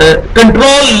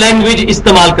کنٹرول لینگویج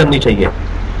استعمال کرنی چاہیے.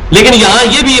 لیکن یہاں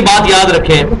یہ بھی یہ بات یاد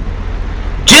رکھیں،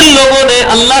 جن لوگوں نے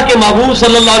اللہ کے محبوب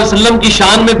صلی اللہ علیہ وسلم کی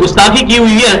شان میں گستاخی کی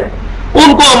ہوئی ہے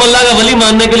ان کو ہم اللہ کا ولی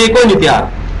ماننے کے لیے کوئی نہیں تیار۔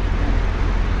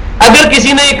 اگر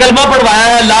کسی نے یہ کلمہ پڑھوایا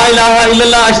ہے لا الہ الا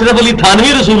اللہ اشرف علی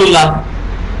تھانوی رسول اللہ،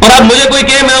 اور اب مجھے کوئی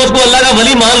کہے میں اس کو اللہ کا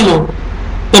ولی مان لوں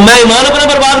تو میں ایمان اپنا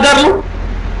برباد کر لوں؟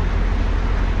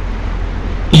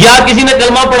 یا کسی نے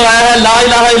کلمہ پڑھوایا ہے لا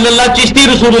الہ الا اللہ چشتی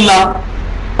رسول اللہ،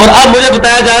 اور اب مجھے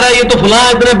بتایا جا رہا ہے یہ تو فلاں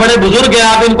اتنے بڑے بزرگ ہیں،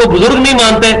 آپ ان کو بزرگ نہیں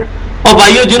مانتے، اور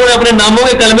بھائیوں جنہوں نے اپنے ناموں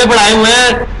کے کلمے پڑھائے ہوئے ہیں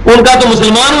ان کا تو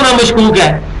مسلمان ہونا مشکوک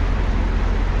ہے،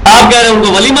 آپ کہہ رہے ہیں ان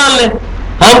کو ولی مان لیں؟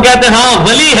 ہم کہتے ہیں ہاں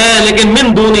ولی ہے لیکن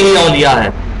من دون ہی اولیاء ہے،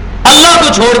 اللہ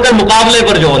کو چھوڑ کر مقابلے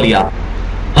پر جو اولیاء،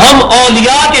 ہم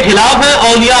اولیاء کے خلاف ہیں،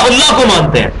 اولیاء اللہ کو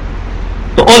مانتے ہیں،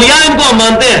 تو اولیاء ان کو ہم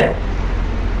مانتے ہیں۔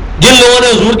 جن لوگوں نے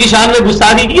حضور کی شان میں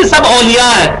گستاخی کی یہ سب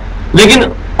اولیاء ہیں، لیکن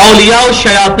اولیاء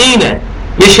الشیاطین ہیں،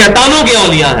 یہ شیطانوں کے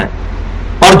اولیاء ہیں،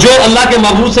 اور جو اللہ کے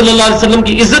محبوب صلی اللہ علیہ وسلم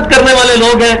کی عزت کرنے والے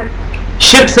لوگ ہیں،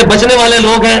 شرک سے بچنے والے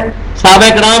لوگ ہیں، صحابہ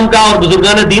کرام کا اور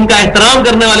بزرگان دین کا احترام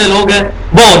کرنے والے لوگ ہیں،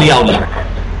 وہ اولیاء اللہ ہیں۔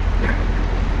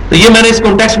 تو یہ میں نے اس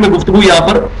کانٹیکسٹ میں گفتگو یہاں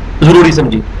پر ضروری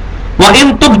سمجھی۔ وَإِن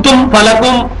تُبْتُمْ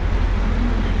فَلَكُمْ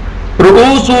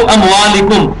رُؤُوسُ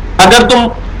أَمْوَالِكُمْ، اگر تم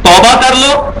توبہ کر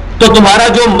لو تو تمہارا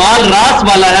جو مال راس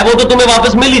والا ہے وہ تو تمہیں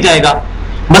واپس مل ہی جائے گا۔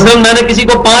 مثلا میں نے کسی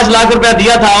کو 5 لاکھ روپیہ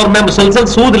دیا تھا اور میں مسلسل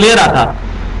سود لے رہا تھا،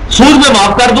 سود میں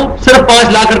معاف کر دوں، صرف 5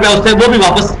 لاکھ روپیہ اس سے وہ بھی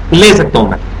واپس لے سکتا ہوں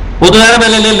میں، وہ تو میں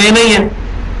نے لینا ہی ہے۔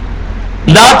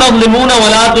 لا تظلمون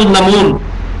ولا تظلمون،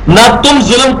 نہ تم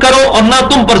ظلم کرو اور نہ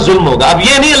تم پر ظلم ہوگا۔ اب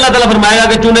یہ نہیں اللہ تعالیٰ فرمائے گا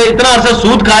کہ تو نے اتنا عرصہ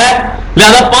سود کھایا ہے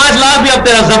لہذا 5 لاکھ بھی اب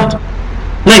تیرا ضبط،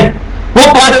 نہیں، وہ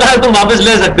 5 لاکھ تم واپس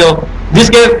لے سکتے ہو جس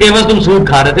کے عوض تم سود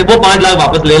کھا رہے تھے، وہ 5 لاکھ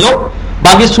واپس لے لو،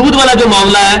 باقی سود والا جو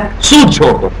معاملہ ہے سود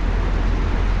چھوڑ دو۔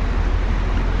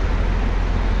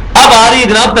 اب آ رہی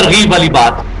جناب ترغیب والی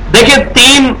بات، دیکھیں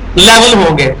 3 لیول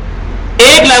ہوں گے۔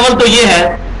 ایک لیول تو یہ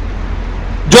ہے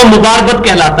جو مضاربت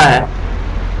کہلاتا ہے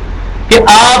کہ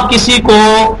آپ کسی کو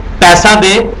پیسہ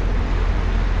دیں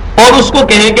اور اس کو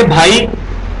کہیں کہ بھائی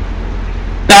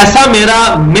پیسہ میرا،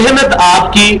 محنت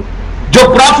آپ کی، جو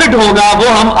پروفٹ ہوگا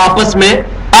وہ ہم آپس میں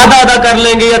آدھا آدھا کر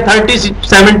لیں گے، یا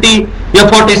 30-70 یا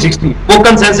 40-60، وہ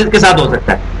کنسنسس کے ساتھ ہو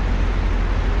سکتا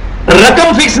ہے،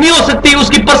 رقم فکس نہیں ہو سکتی، اس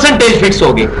کی پرسنٹیج فکس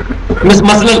ہوگی۔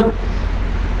 مثلا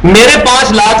میرے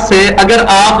 5 لاکھ سے اگر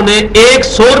آپ نے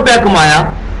 100 روپیہ کمایا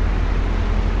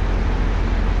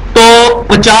تو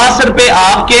 50 روپے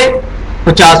آپ کے،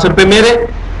 50 روپے میرے،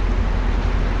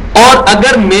 اور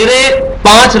اگر میرے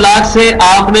 5 لاکھ سے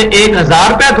آپ نے 1000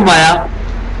 روپیہ کمایا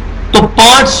تو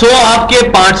 500 آپ کے،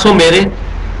 500 میرے،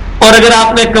 اور اگر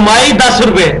آپ نے کمائی 10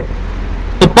 روپے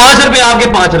تو 5 روپے آپ کے،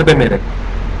 5 روپے میرے۔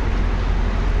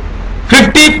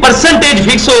 50%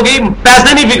 فکس ہو گئی،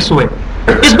 پیسے نہیں فکس ہوئے،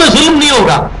 اس پہ ظلم نہیں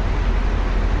ہوگا۔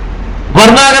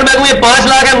 ورنہ اگر میں کہوں یہ 5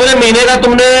 لاکھ ہے، مجھے مہینے کا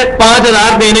تم نے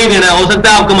 5000 دینا ہی دینا ہے، ہو سکتا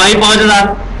ہے آپ کمائی 5000،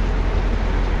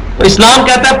 تو اسلام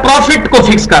کہتا ہے پروفٹ کو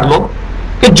فکس کر لو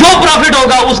کہ جو پروفٹ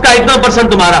ہوگا اس کا اتنا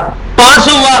پرسنٹ تمہارا،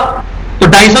 500 ہوا تو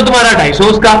 250 تمہارا، 250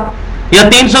 اس کا، یا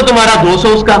 300 تمہارا،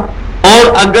 200 اس کا،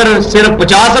 اور اگر صرف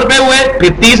 50 روپے ہوئے پھر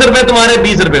 30 روپے تمہارے،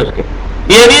 20 روپے اس کے۔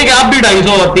 یہ نہیں ہے کہ آپ بھی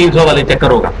 250 اور 300 والے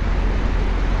چکر ہوگا۔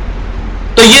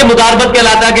 تو یہ مضاربت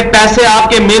کہلاتا ہے کہ پیسے آپ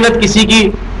کے، محنت کسی کی،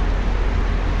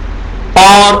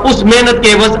 اور اس محنت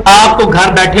کے عوض آپ کو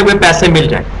گھر بیٹھے ہوئے پیسے مل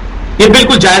جائیں، یہ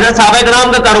بالکل جائز ہے۔ صحابہ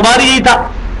کرام کا کاروبار یہی تھا،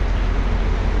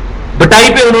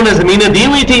 بٹائی پہ انہوں نے زمینیں دی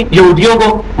ہوئی تھی یہودیوں کو،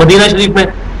 مدینہ شریف میں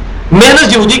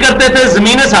محنت یہودی کرتے تھے،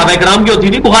 زمینیں صحابہ کرام کی ہوتی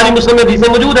تھی، بخاری مسلم میں حدیثیں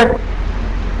موجود ہے،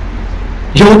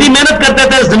 یہودی محنت کرتے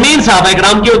تھے، زمین صحابہ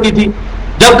کرام کی ہوتی تھی،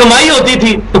 جب کمائی ہوتی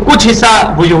تھی تو کچھ حصہ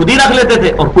وہ یہودی رکھ لیتے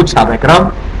تھے اور کچھ صحابہ کرام،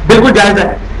 بالکل جائز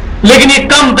ہے، لیکن یہ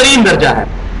کم ترین درجہ ہے۔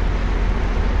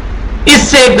 اس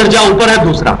سے ایک درجہ اوپر ہے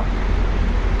دوسرا،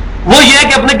 وہ یہ ہے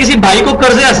کہ اپنے کسی بھائی کو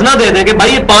قرض حسنہ دے دیں کہ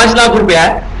بھائی یہ 5 لاکھ روپیہ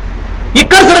ہے، یہ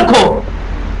قرض رکھو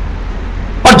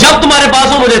اور جب تمہارے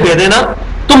پاس ہو مجھے دے دینا،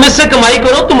 تم اس سے کمائی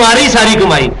کرو، تمہاری ساری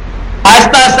کمائی،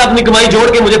 آہستہ آہستہ اپنی کمائی جوڑ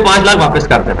کے مجھے 5 لاکھ واپس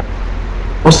کر دینا۔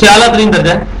 اس سے اعلیٰ ترین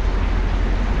درجہ ہے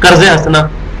قرض حسنہ۔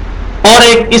 اور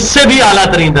ایک اس سے بھی اعلیٰ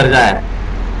ترین درجہ ہے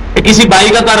کہ کسی بھائی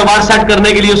کا کاروبار سیٹ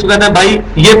کرنے کے لیے اس کو کہتا ہے بھائی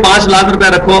یہ 5 لاکھ روپیہ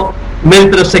رکھو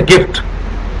میری طرف سے گفٹ،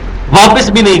 واپس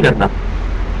بھی نہیں کرنا،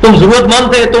 تم ضرورت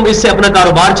مند تھے، تم اس سے اپنا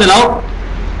کاروبار چلاؤ،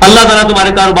 اللہ تعالیٰ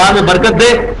تمہارے کاروبار میں برکت دے،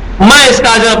 میں اس کا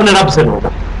اجر اپنے رب سے لوں گا۔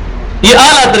 یہ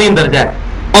اعلیٰ ترین درجہ ہے،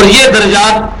 اور یہ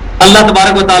درجات اللہ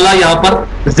تبارک و تعالیٰ یہاں پر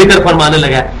ذکر فرمانے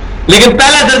لگا ہے، لیکن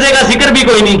پہلے درجے کا ذکر بھی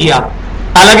کوئی نہیں کیا،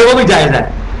 حالانکہ وہ بھی جائز ہے۔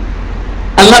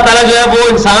 اللہ تعالیٰ جو ہے وہ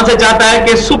انسان سے چاہتا ہے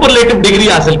کہ سپرلیٹو ڈگری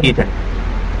حاصل کی جائے،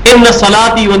 ان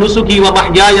صلاتی و نسکی و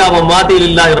محیایا و مماتی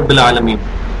للہ رب العالمین،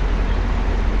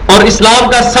 اور اسلام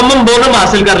کا سمم بونم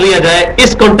حاصل کر لیا جائے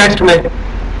اس کانٹیکسٹ میں،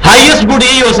 ہائیسٹ گڈ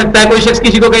یہی ہو سکتا ہے کوئی شخص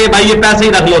کسی کو کہے بھائی یہ پیسے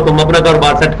ہی رکھ لو، تم اپنا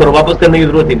کاروبار سیٹ کرو، واپس کرنے کی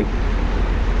ضرورت ہی نہیں۔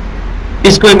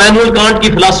 اس کو ایمینوئل کانٹ کی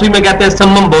فلاسفی میں کہتے ہیں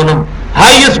سمم بونم،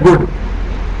 ہائیسٹ گڈ۔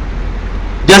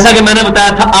 جیسا کہ میں نے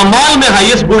بتایا تھا اعمال میں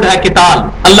ہائیسٹ گڈ ہے قتال،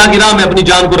 اللہ کی راہ میں اپنی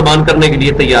جان قربان کرنے کے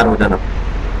لیے تیار ہو جانا۔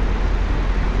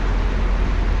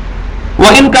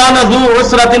 وَإِنْ كَانَ ذُو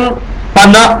عُسْرَةٍ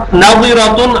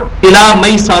فَنَظِرَةٌ إِلَىٰ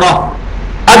مَيْسَرَةٍ،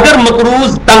 اگر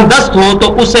مقروض تنگ دست ہو تو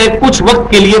اسے کچھ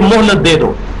وقت کے لیے مہلت دے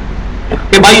دو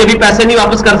کہ بھائی ابھی پیسے نہیں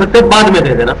واپس کر سکتے، بعد میں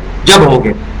دے دینا جب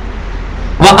ہوگے۔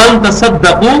 وَأَن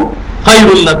تَصَدَّقُوا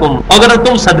خَيْرٌ لَكُمْ، اگر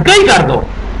تم صدقہ ہی کر دو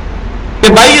کہ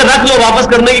بھائی یہ رکھ لو، واپس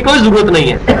کرنے کی کوئی ضرورت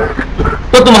نہیں ہے،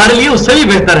 تو تمہارے لیے اس سے بھی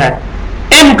بہتر ہے۔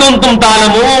 ان کنتم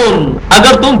تعلمون،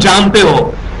 اگر تم جانتے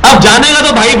ہو۔ اب جانے گا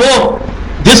تو بھائی وہ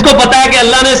جس کو پتا ہے کہ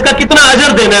اللہ نے اس کا کتنا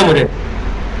اجر دینا ہے مجھے،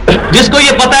 جس کو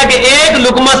یہ پتا ہے کہ ایک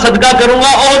لقمہ صدقہ کروں گا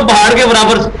اور پہاڑ کے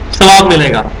برابر ثواب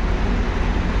ملے گا۔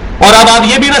 اور اب آپ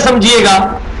یہ بھی نہ سمجھیے گا،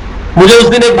 مجھے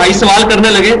اس دن ایک بھائی سوال کرنے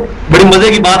لگے، بڑی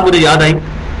مزے کی بات مجھے یاد آئی۔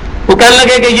 وہ کہنے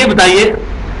لگے کہ یہ بتائیے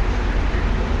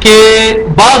کہ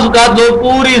بعض اوقات لوگ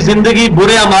پوری زندگی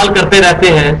برے اعمال کرتے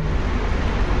رہتے ہیں،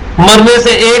 مرنے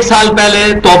سے 1 سال پہلے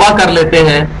توبہ کر لیتے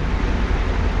ہیں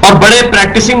اور بڑے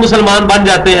پریکٹسنگ مسلمان بن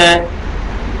جاتے ہیں،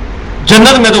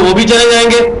 جنت میں تو وہ بھی چلے جائیں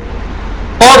گے،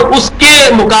 اور اس کے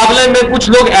مقابلے میں کچھ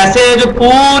لوگ ایسے ہیں جو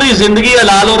پوری زندگی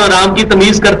حلال اور حرام کی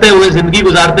تمیز کرتے ہوئے زندگی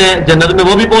گزارتے ہیں، جنت میں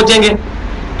وہ بھی پہنچیں گے،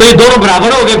 تو یہ دونوں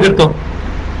برابر ہو گئے پھر تو۔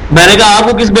 میں نے کہا آپ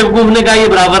کو کس بیوقوف نے کہا یہ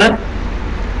برابر ہے؟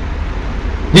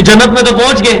 جی جنت میں تو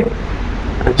پہنچ گئے،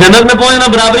 جنت میں پہنچنا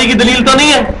برابری کی دلیل تو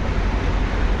نہیں ہے۔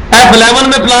 F11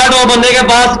 میں پلاٹ ہو بندے کے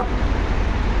پاس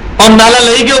اور نالا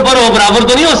لئی کے اوپر ہو، برابر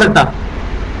تو نہیں ہو سکتا،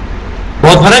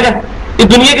 بہت فرق ہے۔ یہ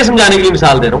دنیا کے سمجھانے کے لیے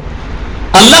مثال دے رہا ہوں۔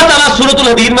 اللہ تعالیٰ سورۃ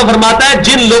الحدید میں فرماتا ہے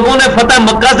جن لوگوں نے فتح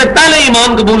مکہ سے پہلے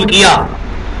ایمان قبول کیا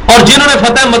اور جنہوں نے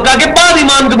فتح مکہ کے بعد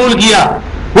ایمان قبول کیا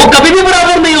وہ کبھی بھی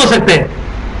برابر نہیں ہو سکتے،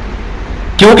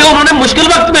 کیونکہ انہوں نے مشکل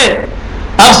وقت میں،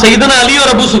 اب سیدنا علی اور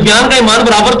ابو سفیان کا ایمان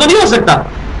برابر تو نہیں ہو سکتا،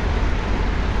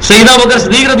 سیدنا ابوبکر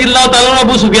صدیق رضی اللہ تعالیٰ اور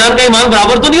ابو سفیان کا ایمان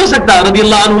برابر تو نہیں ہو سکتا رضی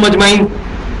اللہ عنہم اجمعین۔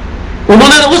 انہوں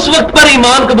نے اس وقت پر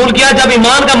ایمان قبول کیا جب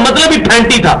ایمان کا مطلب ہی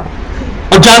پھینٹی تھا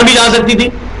اور جان بھی جا سکتی تھی۔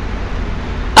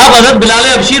 اب حضرت بلال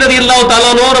حبشی رضی اللہ تعالیٰ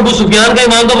عنہ اور ابو سفیان کا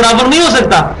ایمان تو برابر نہیں ہو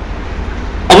سکتا۔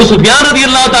 ابو سفیان رضی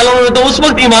اللہ تعالیٰ عنہ نے تو اس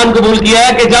وقت ایمان قبول کیا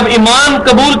ہے کہ جب ایمان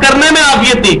قبول کرنے میں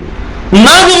عافیت تھی، نہ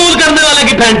قبول کرنے والے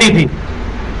کی پھینٹی تھی۔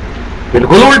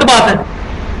 بالکل الٹ بات ہے۔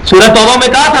 سورہ توبہ میں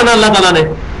کہا تھا نا اللہ تعالیٰ نے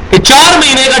کہ 4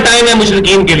 مہینے کا ٹائم ہے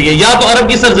مشرکین کے لیے، یا تو عرب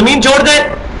کی سرزمین چھوڑ دیں،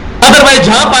 ادروائز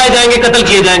جہاں پائے جائیں گے قتل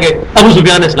کیے جائیں گے۔ ابو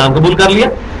سفیان نے اسلام قبول کر لیا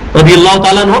رضی اللہ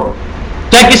تعالیٰ عنہ،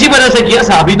 چاہے کسی وجہ سے کیا،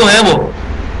 صحابی تو ہیں وہ،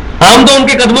 ہم تو ان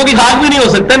کے قدموں کی خاک بھی نہیں ہو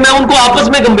سکتے، میں ان کو آپس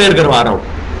میں کمپیئر کروا رہا ہوں۔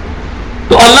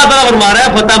 تو اللہ تعالیٰ فرما رہا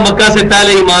ہے فتح مکہ سے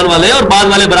پہلے ایمان والے اور بعد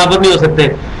والے برابر نہیں ہو سکتے۔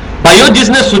 بھائیو جس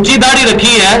نے سچی داڑھی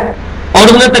رکھی ہے اور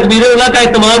اس نے تکبیر اولیٰ کا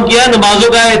اہتمام کیا،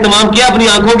 نمازوں کا اہتمام کیا، اپنی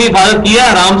آنکھوں کی حفاظت کی ہے،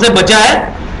 حرام سے بچا ہے،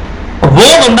 وہ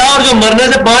بندہ اور جو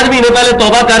مرنے سے 5 مہینے پہلے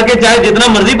توبہ کر کے چاہے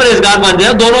جتنا مرضی پرہیزگار بن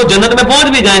جائے، دونوں جنت میں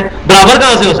پہنچ بھی جائیں، برابر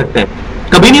کہاں سے ہو سکتے ہیں؟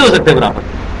 کبھی نہیں ہو سکتے برابر۔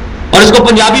 اور اس کو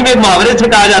پنجابی میں ایک محاورے سے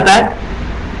کہا جاتا ہے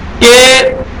کہ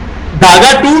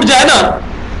دھاگا ٹوٹ جائے نا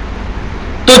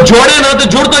تو جوڑے نا تو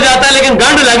جڑ تو جاتا ہے لیکن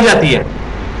گنڈ لگ جاتی ہے،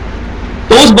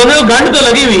 تو اس بندے کو گنڈ تو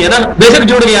لگی ہوئی ہے نا، بے شک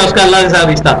جڑ گیا اس کا اللہ کے ساتھ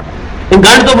رشتہ،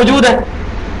 گنڈ تو موجود ہے،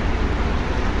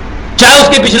 چاہے اس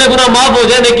کے پچھلے گناہ معاف ہو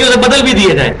جائے، نیکیوں سے بدل بھی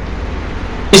دیے جائیں۔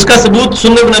 اس کا ثبوت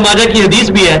سنن ابن ماجہ کی حدیث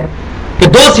بھی ہے کہ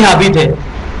 2 صحابی تھے،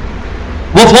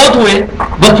 وہ فوت ہوئے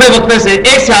وقفے سے،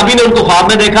 ایک صحابی نے ان کو خواب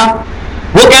میں دیکھا،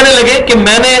 وہ کہنے لگے کہ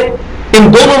میں نے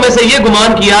ان دونوں میں سے یہ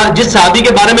گمان کیا جس صحابی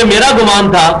کے بارے میں میرا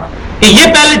گمان تھا کہ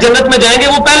یہ پہلے جنت میں جائیں گے،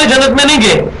 وہ پہلے جنت میں نہیں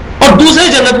گئے اور دوسرے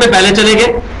جنت میں پہلے چلے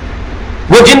گئے۔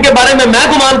 وہ جن کے بارے میں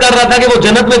گمان کر رہا تھا کہ وہ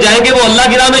جنت میں جائیں گے، وہ اللہ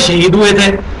کی راہ میں شہید ہوئے تھے،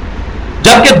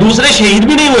 جبکہ دوسرے شہید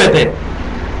بھی نہیں ہوئے تھے،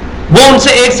 وہ ان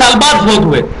سے 1 سال بعد فوت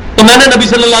ہوئے۔ تو میں نے نبی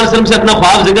صلی اللہ علیہ وسلم سے اپنا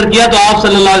خواب ذکر کیا تو آپ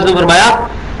صلی اللہ علیہ وسلم فرمایا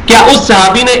کیا اس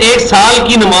صحابی نے 1 سال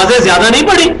کی نمازیں زیادہ نہیں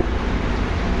پڑھی،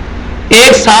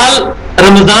 1 سال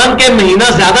رمضان کے مہینہ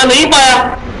زیادہ نہیں پایا؟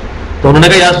 تو انہوں نے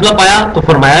کہا یا رسول اللہ پایا، تو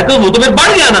فرمایا کہ وہ تو پھر بڑھ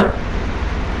گیا نا۔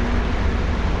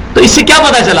 تو اس سے کیا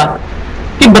پتا چلا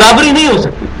کہ برابری نہیں ہو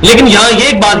سکتی۔ لیکن یہاں یہ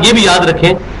ایک بات یہ بھی یاد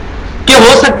رکھیں کہ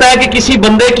ہو سکتا ہے کہ کسی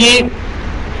بندے کی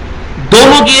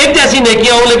دونوں کی ایک جیسی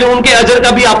نیکیاں ہوں لیکن ان کے اجر کا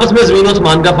بھی آپس میں زمین و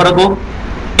آسمان کا فرق ہو،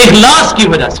 اخلاص کی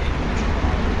وجہ سے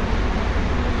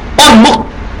اور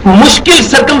مشکل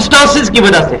سرکمسٹانسز کی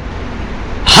وجہ سے۔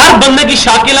 ہر بندے کی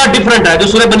شاکلہ ڈیفرنٹ ہے، جو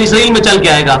سورہ بنی اسرائیل میں چل کے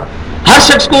آئے گا، ہر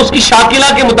شخص کو اس کی شاکلہ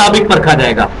کے مطابق پرکھا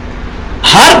جائے گا،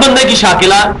 ہر بندے کی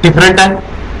شاکلہ ڈیفرنٹ ہے۔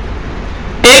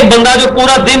 ایک بندہ جو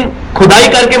پورا دن کھدائی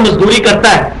کر کے مزدوری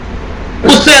کرتا ہے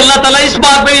اس سے اللہ تعالیٰ اس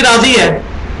بات پہ ہی راضی ہے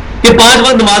کہ 5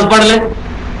 وقت نماز پڑھ لے،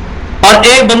 اور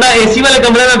ایک بندہ اے سی والے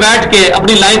کمرے میں بیٹھ کے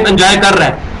اپنی لائف انجوائے کر رہا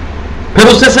ہے، پھر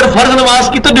اس سے صرف فرض نماز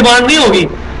کی تو ڈیمانڈ نہیں ہوگی،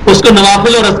 اس کو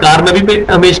نوافل اور اذکار میں بھی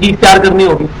ہمیشگی اختیار کرنی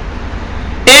ہوگی۔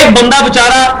 ایک بندہ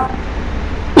بیچارہ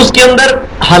اس کے اندر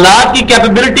حالات کی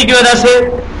کیپیبلٹی کی وجہ سے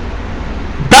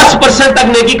 10% تک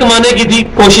نیکی کمانے کی تھی،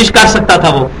 کوشش کر سکتا تھا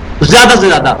وہ زیادہ سے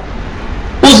زیادہ،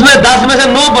 اس نے 10 میں سے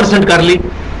 9% کر لی،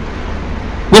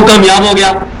 وہ کامیاب ہو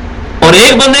گیا۔ اور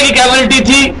ایک بندے کی کیپیبلٹی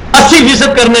تھی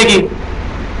 80% کرنے کی،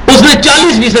 اس نے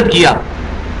 40% کیا،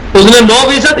 اس نے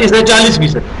 9%، اس نے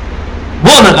 40%،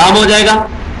 وہ ناکام ہو جائے گا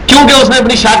کیونکہ اس نے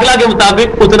اپنی شاکلہ کے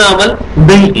مطابق اتنا عمل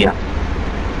نہیں کیا۔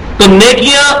 تو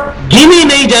نیکیاں گنی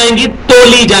نہیں جائیں گی،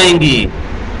 تولی جائیں گی۔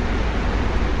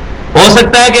 ہو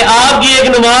سکتا ہے کہ آپ کی ایک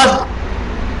نماز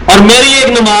اور میری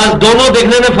ایک نماز دونوں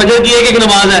دیکھنے میں فجر کی ایک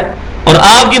نماز ہے، اور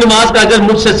آپ کی نماز کا اجر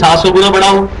مجھ سے 700 گنا بڑا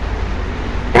ہو،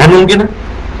 ہے ممکن ہے؟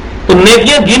 تو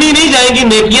نیکیاں گنی نہیں جائیں گی،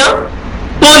 نیکیاں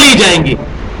تولی جائیں گی۔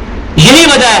 یہی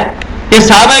وجہ ہے کہ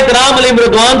صحابہ کرام علیہ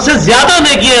رضوان سے زیادہ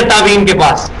نیکیاں ہیں تابعین کے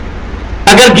پاس،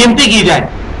 اگر گنتی کی جائے۔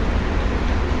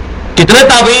 کتنے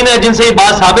تابعین ہیں جن سے یہ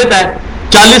بات ثابت ہے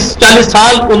 40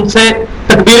 سال ان سے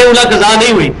تکبیر اولیٰ قضا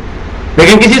نہیں ہوئی،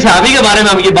 لیکن کسی صحابی کے بارے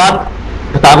میں ہم یہ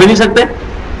بات بتا بھی نہیں سکتے۔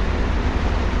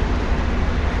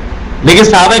 لیکن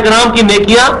صحابہ کرام کی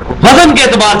نیکیاں وزن کے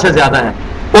اعتبار سے زیادہ ہیں،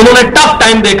 انہوں نے ٹف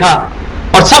ٹائم دیکھا،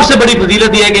 اور سب سے بڑی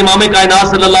فضیلت یہ ہے کہ امام کائنات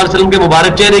صلی اللہ علیہ وسلم کے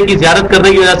مبارک چہرے کی زیارت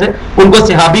کرنے کی وجہ سے ان کو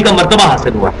صحابی کا مرتبہ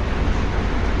حاصل ہوا۔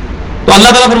 تو اللہ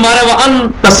تعالیٰ فرما رہا ہے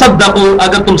وَأَن تَصَدَّقُوا،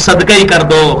 اگر تم صدقہ ہی کر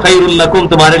دو، خیر لکم،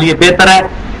 تمہارے لیے بہتر ہے،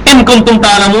 ان کنتم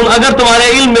تعلمون، اگر تمہارے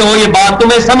علم میں ہو یہ بات،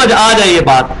 تمہیں سمجھ آ جائے یہ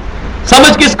بات۔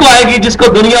 سمجھ کس کو آئے گی؟ جس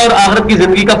کو دنیا اور آخرت کی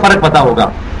زندگی کا فرق پتا ہوگا۔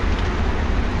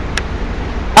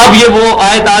 اب یہ وہ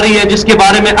آیت آ رہی ہے جس کے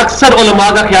بارے میں اکثر علماء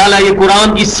کا خیال ہے یہ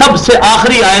قرآن کی سب سے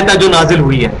آخری آیت ہے جو نازل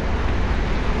ہوئی ہے،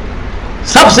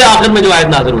 سب سے آخر میں جو آیت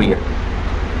نازل ہوئی ہے۔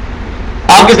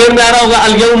 آپ کے ذہن میں آ رہا ہوگا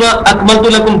الیوم اکملت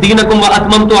لکم دینکم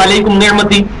واتممت علیکم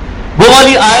نعمتی، وہ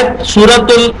والی آیت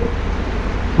سورۃ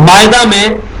المائدہ میں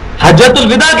حجۃ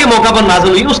الوداع کے موقع پر نازل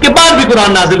ہوئی، اس کے بعد بھی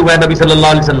قرآن نازل ہوا ہے نبی صلی اللہ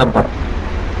علیہ وسلم پر،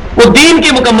 وہ دین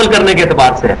کی مکمل کرنے کے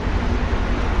اعتبار سے ہے۔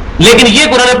 لیکن یہ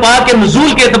قرآن پاک کے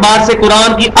نزول کے اعتبار سے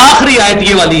قرآن کی آخری آیت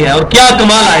یہ والی ہے، اور کیا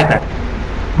کمال آیت ہے،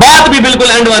 بات بھی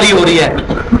بالکل اینڈ والی ہو رہی ہے۔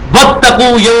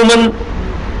 واتقوا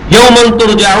یوما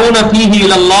ترجعون فیہ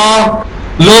الی اللہ،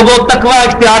 لوگوں تقوی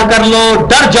اختیار کر لو،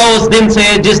 ڈر جاؤ اس دن سے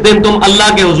جس دن تم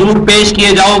اللہ کے حضور پیش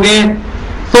کیے جاؤ گے۔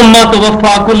 ثم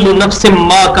توفی کل نفس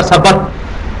ما کسبت،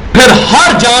 پھر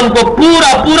ہر جان کو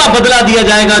پورا پورا بدلہ دیا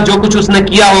جائے گا جو کچھ اس نے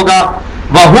کیا ہوگا۔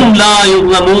 وَهُمْ لَا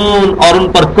يُظْلَمُونَ، اور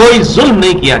ان پر کوئی ظلم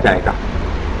نہیں کیا جائے گا،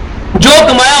 جو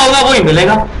کمایا ہوگا وہی ملے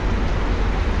گا۔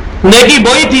 نیکی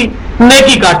بوئی تھی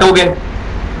نیکی کاٹو گے،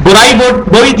 برائی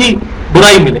بوئی تھی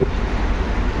برائی ملے گی۔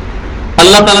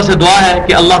 اللہ تعالیٰ سے دعا ہے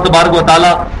کہ اللہ تبارک و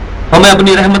تعالیٰ ہمیں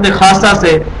اپنی رحمت خاصہ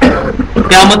سے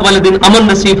قیامت والے دن امن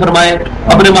نصیب فرمائے،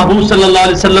 اپنے محبوب صلی اللہ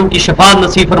علیہ وسلم کی شفاعت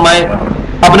نصیب فرمائے،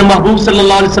 اپنے محبوب صلی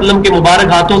اللہ علیہ وسلم کے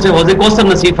مبارک ہاتھوں سے حوض کوثر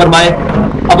نصیب فرمائے،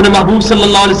 اپنے محبوب صلی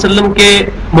اللہ علیہ وسلم کے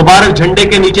مبارک جھنڈے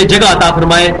کے نیچے جگہ عطا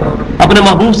فرمائے، اپنے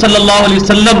محبوب صلی اللہ علیہ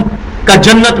وسلم کا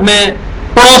جنت میں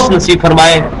پڑوس نصیب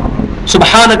فرمائے۔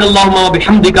 سبحانک اللہم و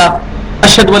بحمدک،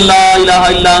 اشہد ان لا الہ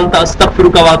الا انت،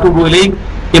 استغفرک و اتوب الیک۔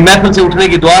 یہ محفل سے اٹھنے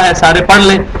کی دعا ہے، سارے پڑھ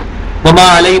لیں۔ وما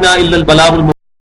علینا الا البلاغ المبین۔